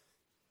Lord.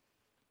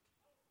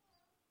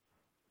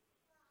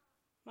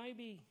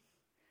 Maybe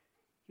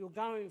you're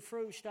going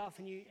through stuff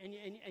and you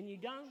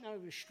don't know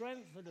the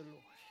strength of the Lord.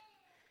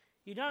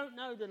 You don't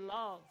know the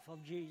love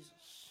of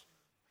Jesus.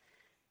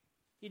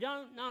 You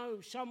don't know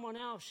someone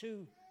else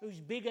who's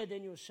bigger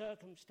than your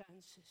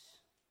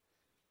circumstances.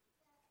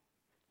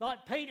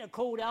 Like Peter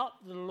called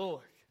out to the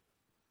Lord.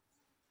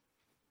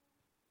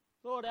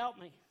 Lord, help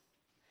me.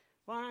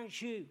 Why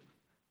don't you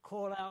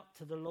call out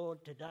to the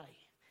Lord today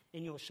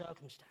in your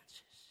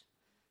circumstances?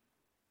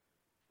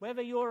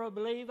 Whether you're a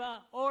believer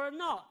or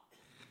not,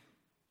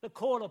 but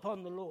call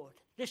upon the Lord.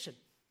 Listen,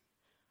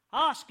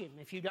 ask him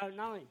if you don't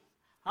know him.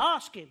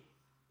 Ask him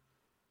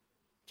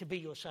to be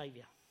your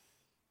Saviour.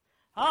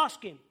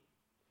 Ask him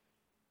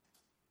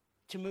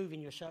to move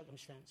in your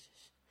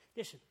circumstances.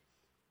 Listen,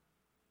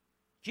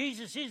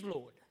 Jesus is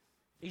Lord.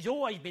 He's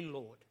always been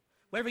Lord.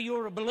 Whether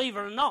you're a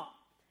believer or not,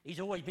 he's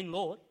always been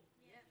Lord.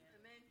 Yeah.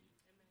 Amen.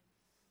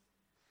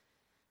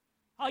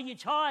 Are you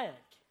tired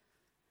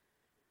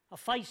of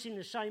facing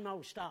the same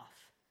old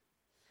stuff?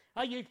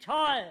 Are you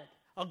tired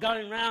of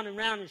going round and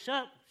round in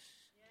circles?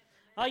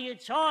 Are you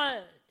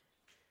tired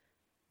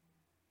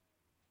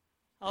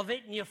of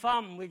hitting your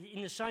thumb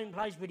in the same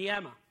place with the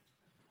hammer?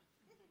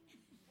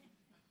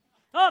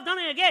 Oh, I've done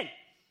it again.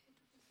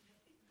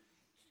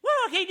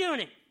 Why do I keep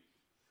doing it?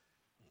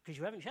 Because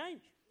you haven't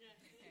changed.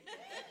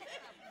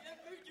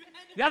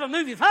 You haven't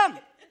moved your thumb.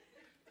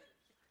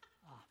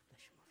 Oh,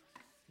 bless you.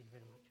 Thank you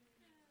very much.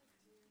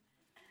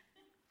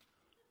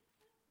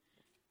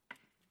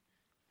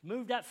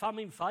 Move that thumb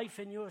in faith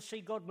and you'll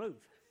see God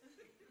move.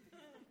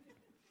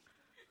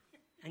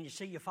 And you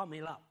see your thumb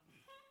heal up.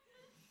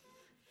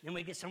 Then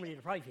we get somebody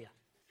to pray for you.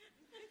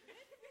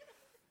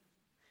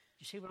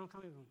 You see where I'm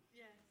coming from?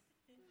 Yeah.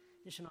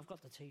 Listen, I've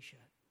got the T-shirt.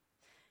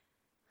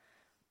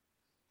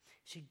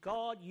 See,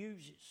 God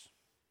uses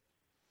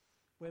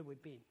where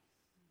we've been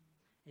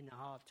in the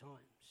hard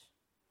times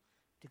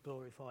to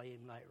glorify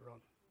him later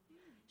on.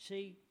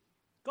 See,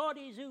 God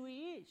is who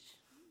he is.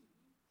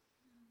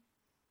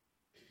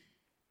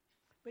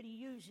 But he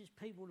uses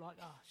people like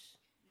us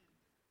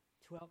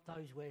to help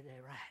those where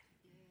they're at.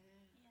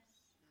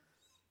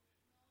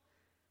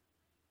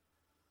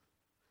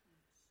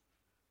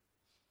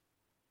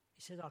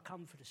 He said, I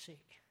come for the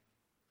sick.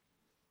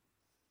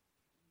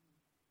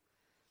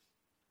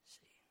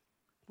 See,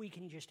 we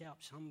can just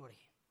help somebody.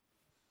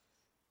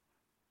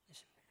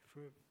 Listen,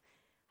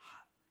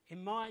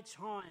 in my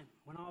time,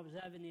 when I was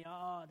having the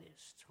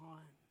hardest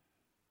time,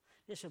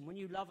 listen, when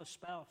you love a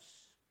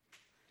spouse,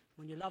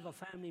 when you love a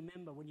family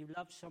member, when you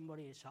love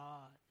somebody, it's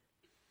hard.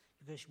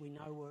 Because we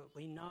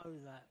know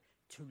that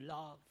to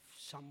love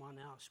someone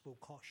else will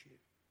cost you.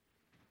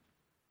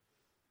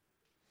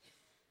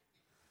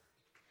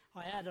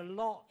 I had a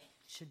lot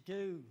to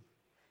do,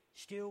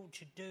 still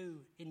to do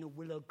in the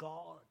will of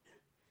God.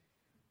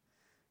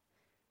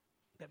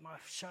 But my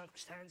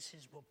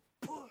circumstances were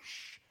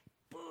push,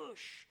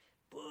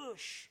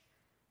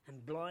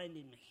 and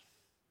blinding me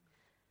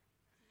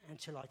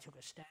until I took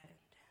a stand.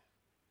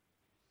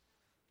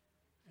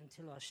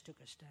 Until I took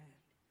a stand.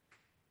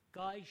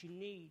 Guys, you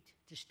need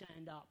to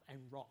stand up and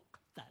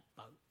rock that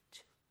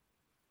boat.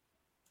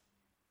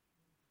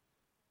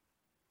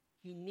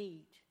 You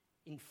need,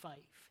 in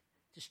faith,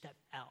 to step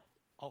out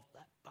of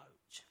that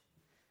boat.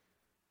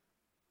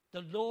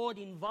 The Lord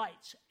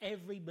invites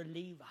every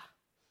believer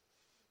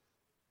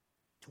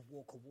to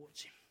walk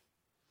towards him.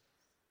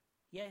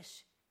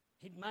 Yes,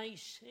 it may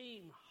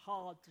seem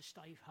hard to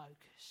stay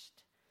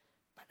focused,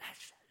 but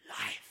that's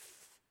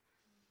life.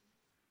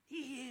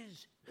 He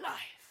is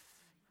life.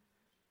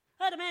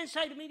 I had a man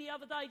say to me the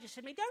other day, just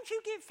said to me, don't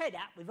you get fed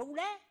up with all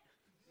that?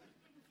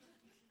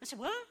 I said,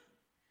 what?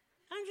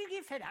 Don't you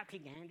get fed up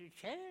with going to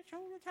church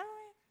all the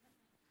time?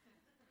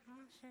 I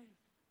said,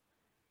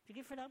 do you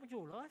get fed up with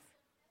your life?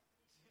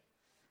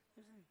 I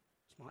said,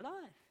 it's my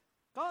life.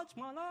 God's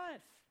my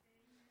life.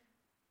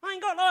 I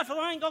ain't got life or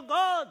I ain't got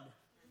God.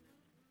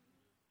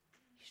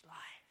 He's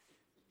life.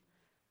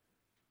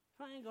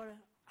 I ain't got a life.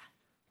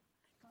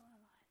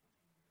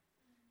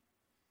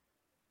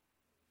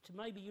 So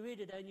maybe you're here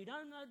today and you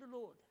don't know the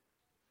Lord.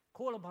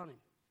 Call upon him.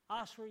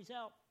 Ask for his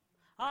help.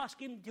 Ask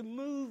him to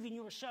move in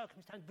your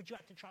circumstance, but you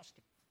have to trust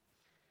him.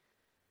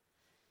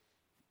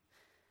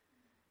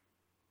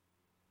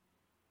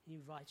 He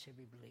invites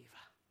every believer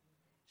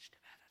to step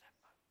out of that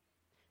boat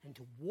and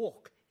to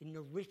walk in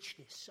the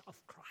richness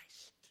of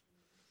Christ,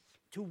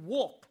 to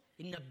walk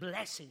in the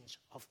blessings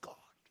of God.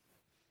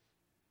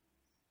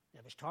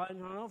 There was times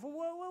when I thought,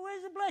 well,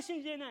 where's the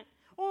blessings in that?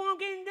 All I'm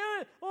getting to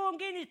do, all I'm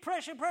getting is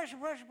pressure. Until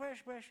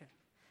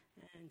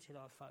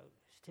I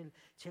focused,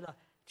 till I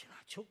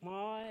took my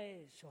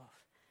eyes off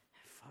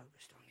and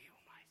focused on the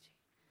Almighty.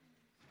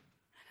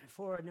 And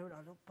before I knew it,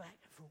 I looked back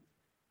and thought,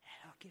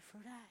 How do I get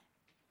through that?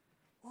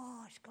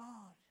 Oh, it's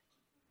God.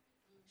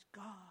 It's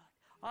God.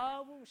 I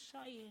will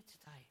say here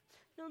today,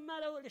 no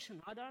matter what,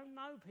 listen, I don't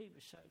know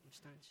people's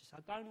circumstances.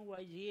 I don't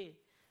always hear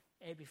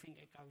everything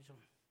that goes on.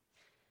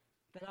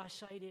 But I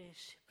say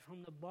this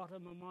from the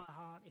bottom of my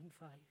heart in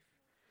faith.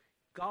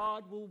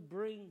 God will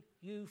bring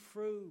you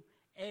through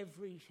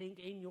everything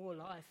in your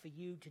life for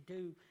you to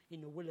do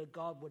in the will of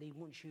God what he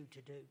wants you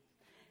to do.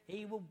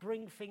 He will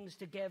bring things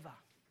together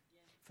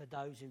for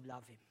those who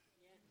love him.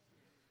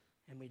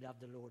 And we love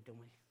the Lord, don't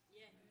we?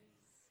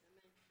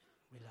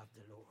 We love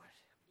the Lord.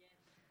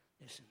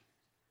 Listen,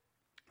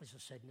 as I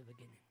said in the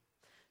beginning,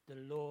 the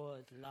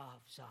Lord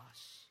loves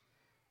us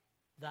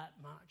that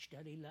much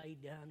that he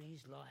laid down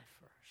his life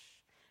for us.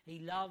 He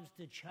loves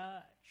the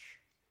church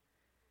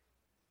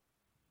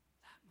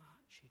that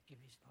much. He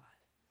gave his life.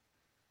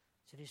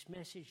 So this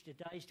message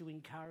today is to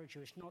encourage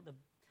you. It's not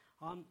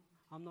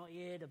I'm not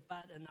here to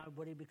batter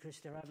nobody because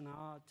they're having a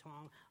hard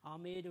time.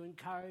 I'm here to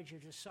encourage you,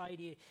 to say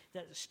to you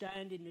that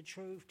stand in the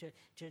truth, to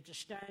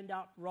stand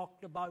up,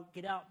 rock the boat,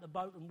 get out the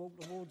boat and walk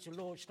towards the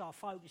Lord. Start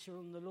focusing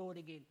on the Lord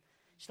again.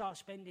 Start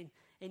spending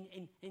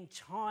in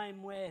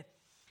time where it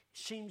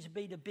seems to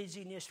be the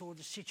busyness or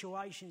the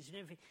situations and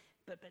everything.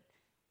 But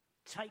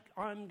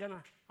I'm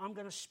gonna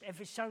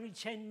if it's only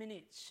 10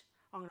 minutes,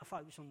 I'm gonna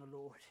focus on the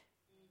Lord.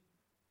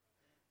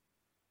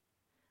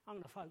 I'm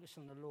gonna focus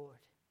on the Lord.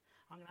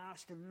 I'm going to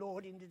ask the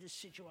Lord into this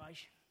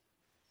situation.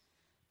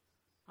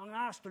 I'm going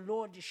to ask the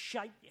Lord to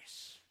shape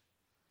this.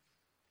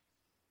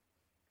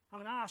 I'm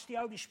going to ask the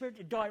Holy Spirit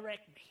to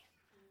direct me.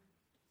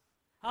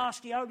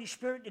 Ask the Holy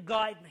Spirit to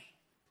guide me.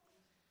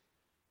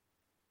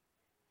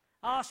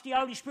 Ask the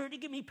Holy Spirit to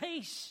give me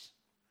peace,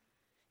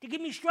 to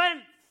give me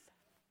strength.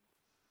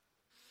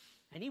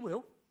 And he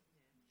will.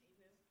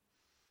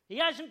 He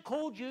hasn't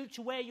called you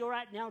to where you're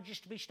at now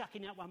just to be stuck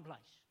in that one place.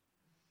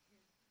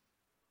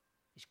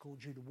 He's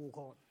called you to walk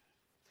on.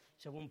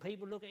 So when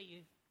people look at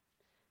you,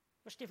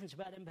 what's the difference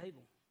about them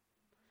people?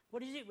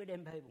 What is it with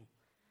them people?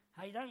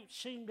 They don't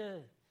seem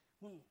to,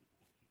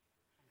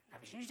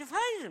 never seems to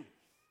faze them.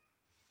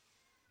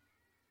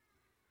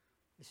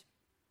 Listen,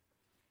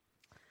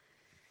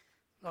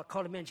 like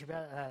Colin mentioned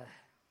about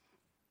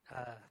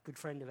a good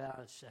friend of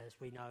ours, as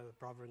we know, a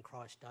brother in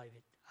Christ,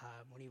 David,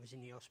 when he was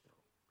in the hospital,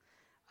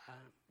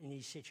 in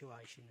his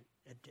situation,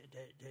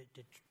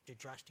 the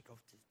drastic of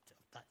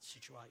that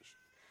situation.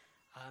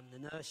 The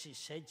nurses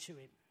said to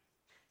him,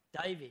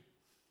 David,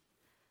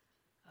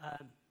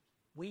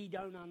 we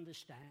don't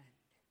understand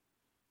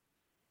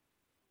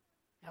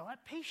how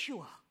at peace you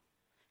are.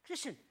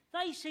 Listen,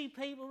 they see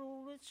people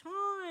all the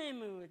time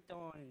who are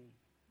dying.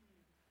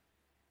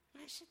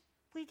 And I said,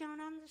 we don't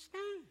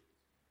understand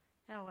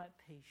how at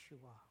peace you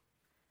are.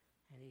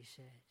 And he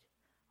said,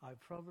 I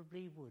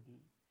probably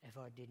wouldn't if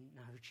I didn't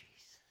know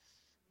Jesus.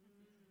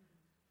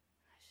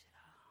 I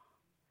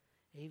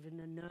said, even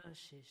the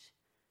nurses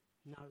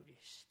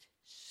noticed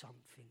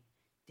something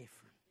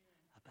different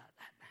about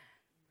that man.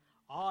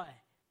 I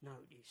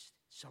noticed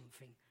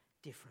something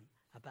different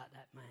about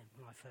that man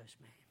when I first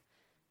met him.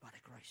 By the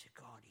grace of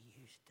God, he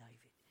used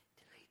David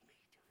to lead me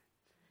to him.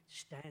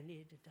 Stand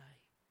here today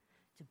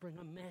to bring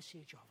a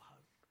message of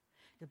hope,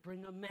 to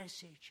bring a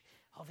message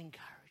of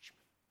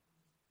encouragement.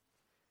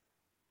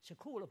 So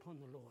call upon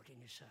the Lord in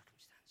your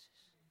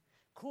circumstances.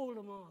 Call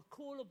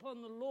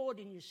upon the Lord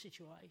in your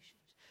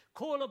situations.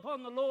 Call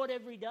upon the Lord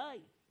every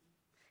day.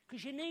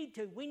 Because you need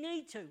to. We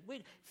need to.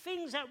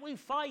 Things that we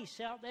face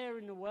out there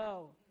in the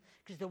world.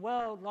 Because the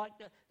world, like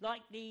the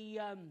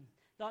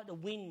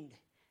wind,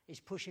 is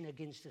pushing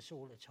against us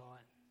all the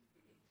time.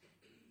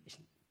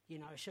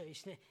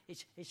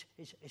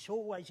 It's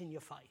always in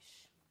your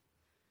face.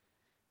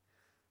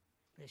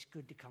 But it's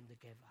good to come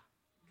together.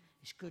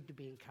 It's good to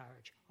be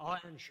encouraged.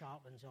 Iron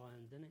sharpens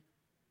iron, doesn't it?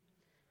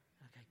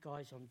 Okay,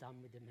 guys, I'm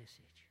done with the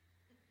message.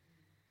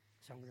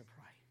 So I'm going to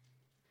pray.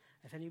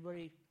 If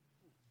anybody...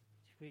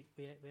 We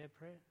have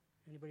prayer?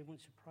 Anybody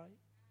wants to pray?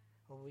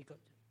 Or we got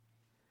to?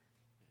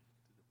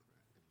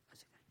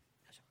 That's okay.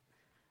 That's all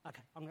right.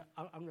 Okay,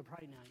 I'm going to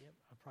pray now. Yep,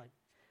 I'll pray.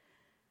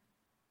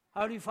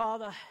 Holy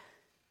Father,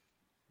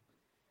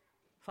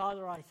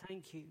 I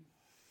thank you.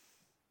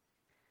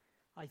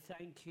 I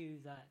thank you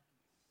that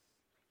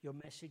your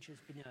message has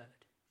been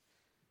heard.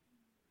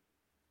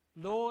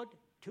 Lord,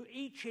 to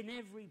each and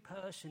every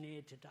person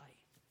here today,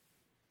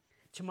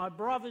 to my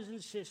brothers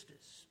and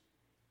sisters,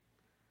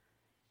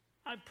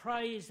 I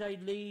pray as they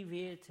leave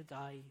here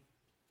today,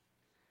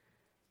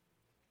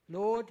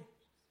 Lord,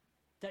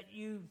 that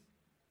you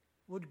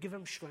would give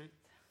them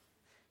strength,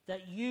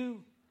 that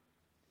you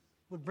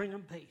would bring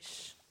them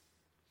peace,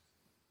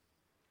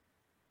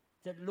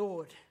 that,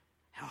 Lord,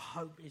 our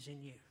hope is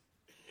in you.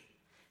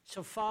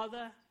 So,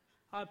 Father,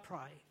 I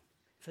pray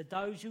for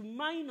those who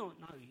may not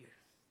know you,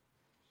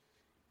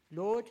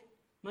 Lord,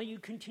 may you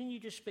continue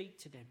to speak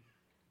to them.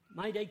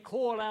 May they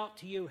call out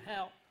to you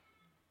help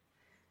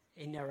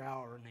in their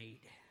hour of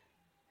need,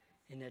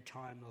 in their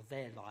time of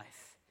their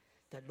life,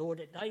 that, Lord,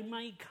 that they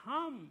may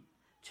come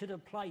to the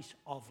place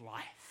of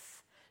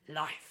life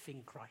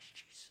in Christ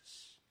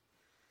Jesus.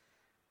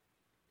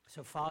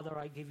 So, Father,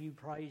 I give you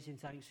praise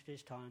and thanks for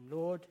this time.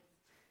 Lord,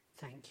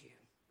 thank you.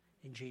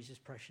 In Jesus'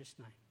 precious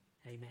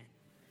name, amen.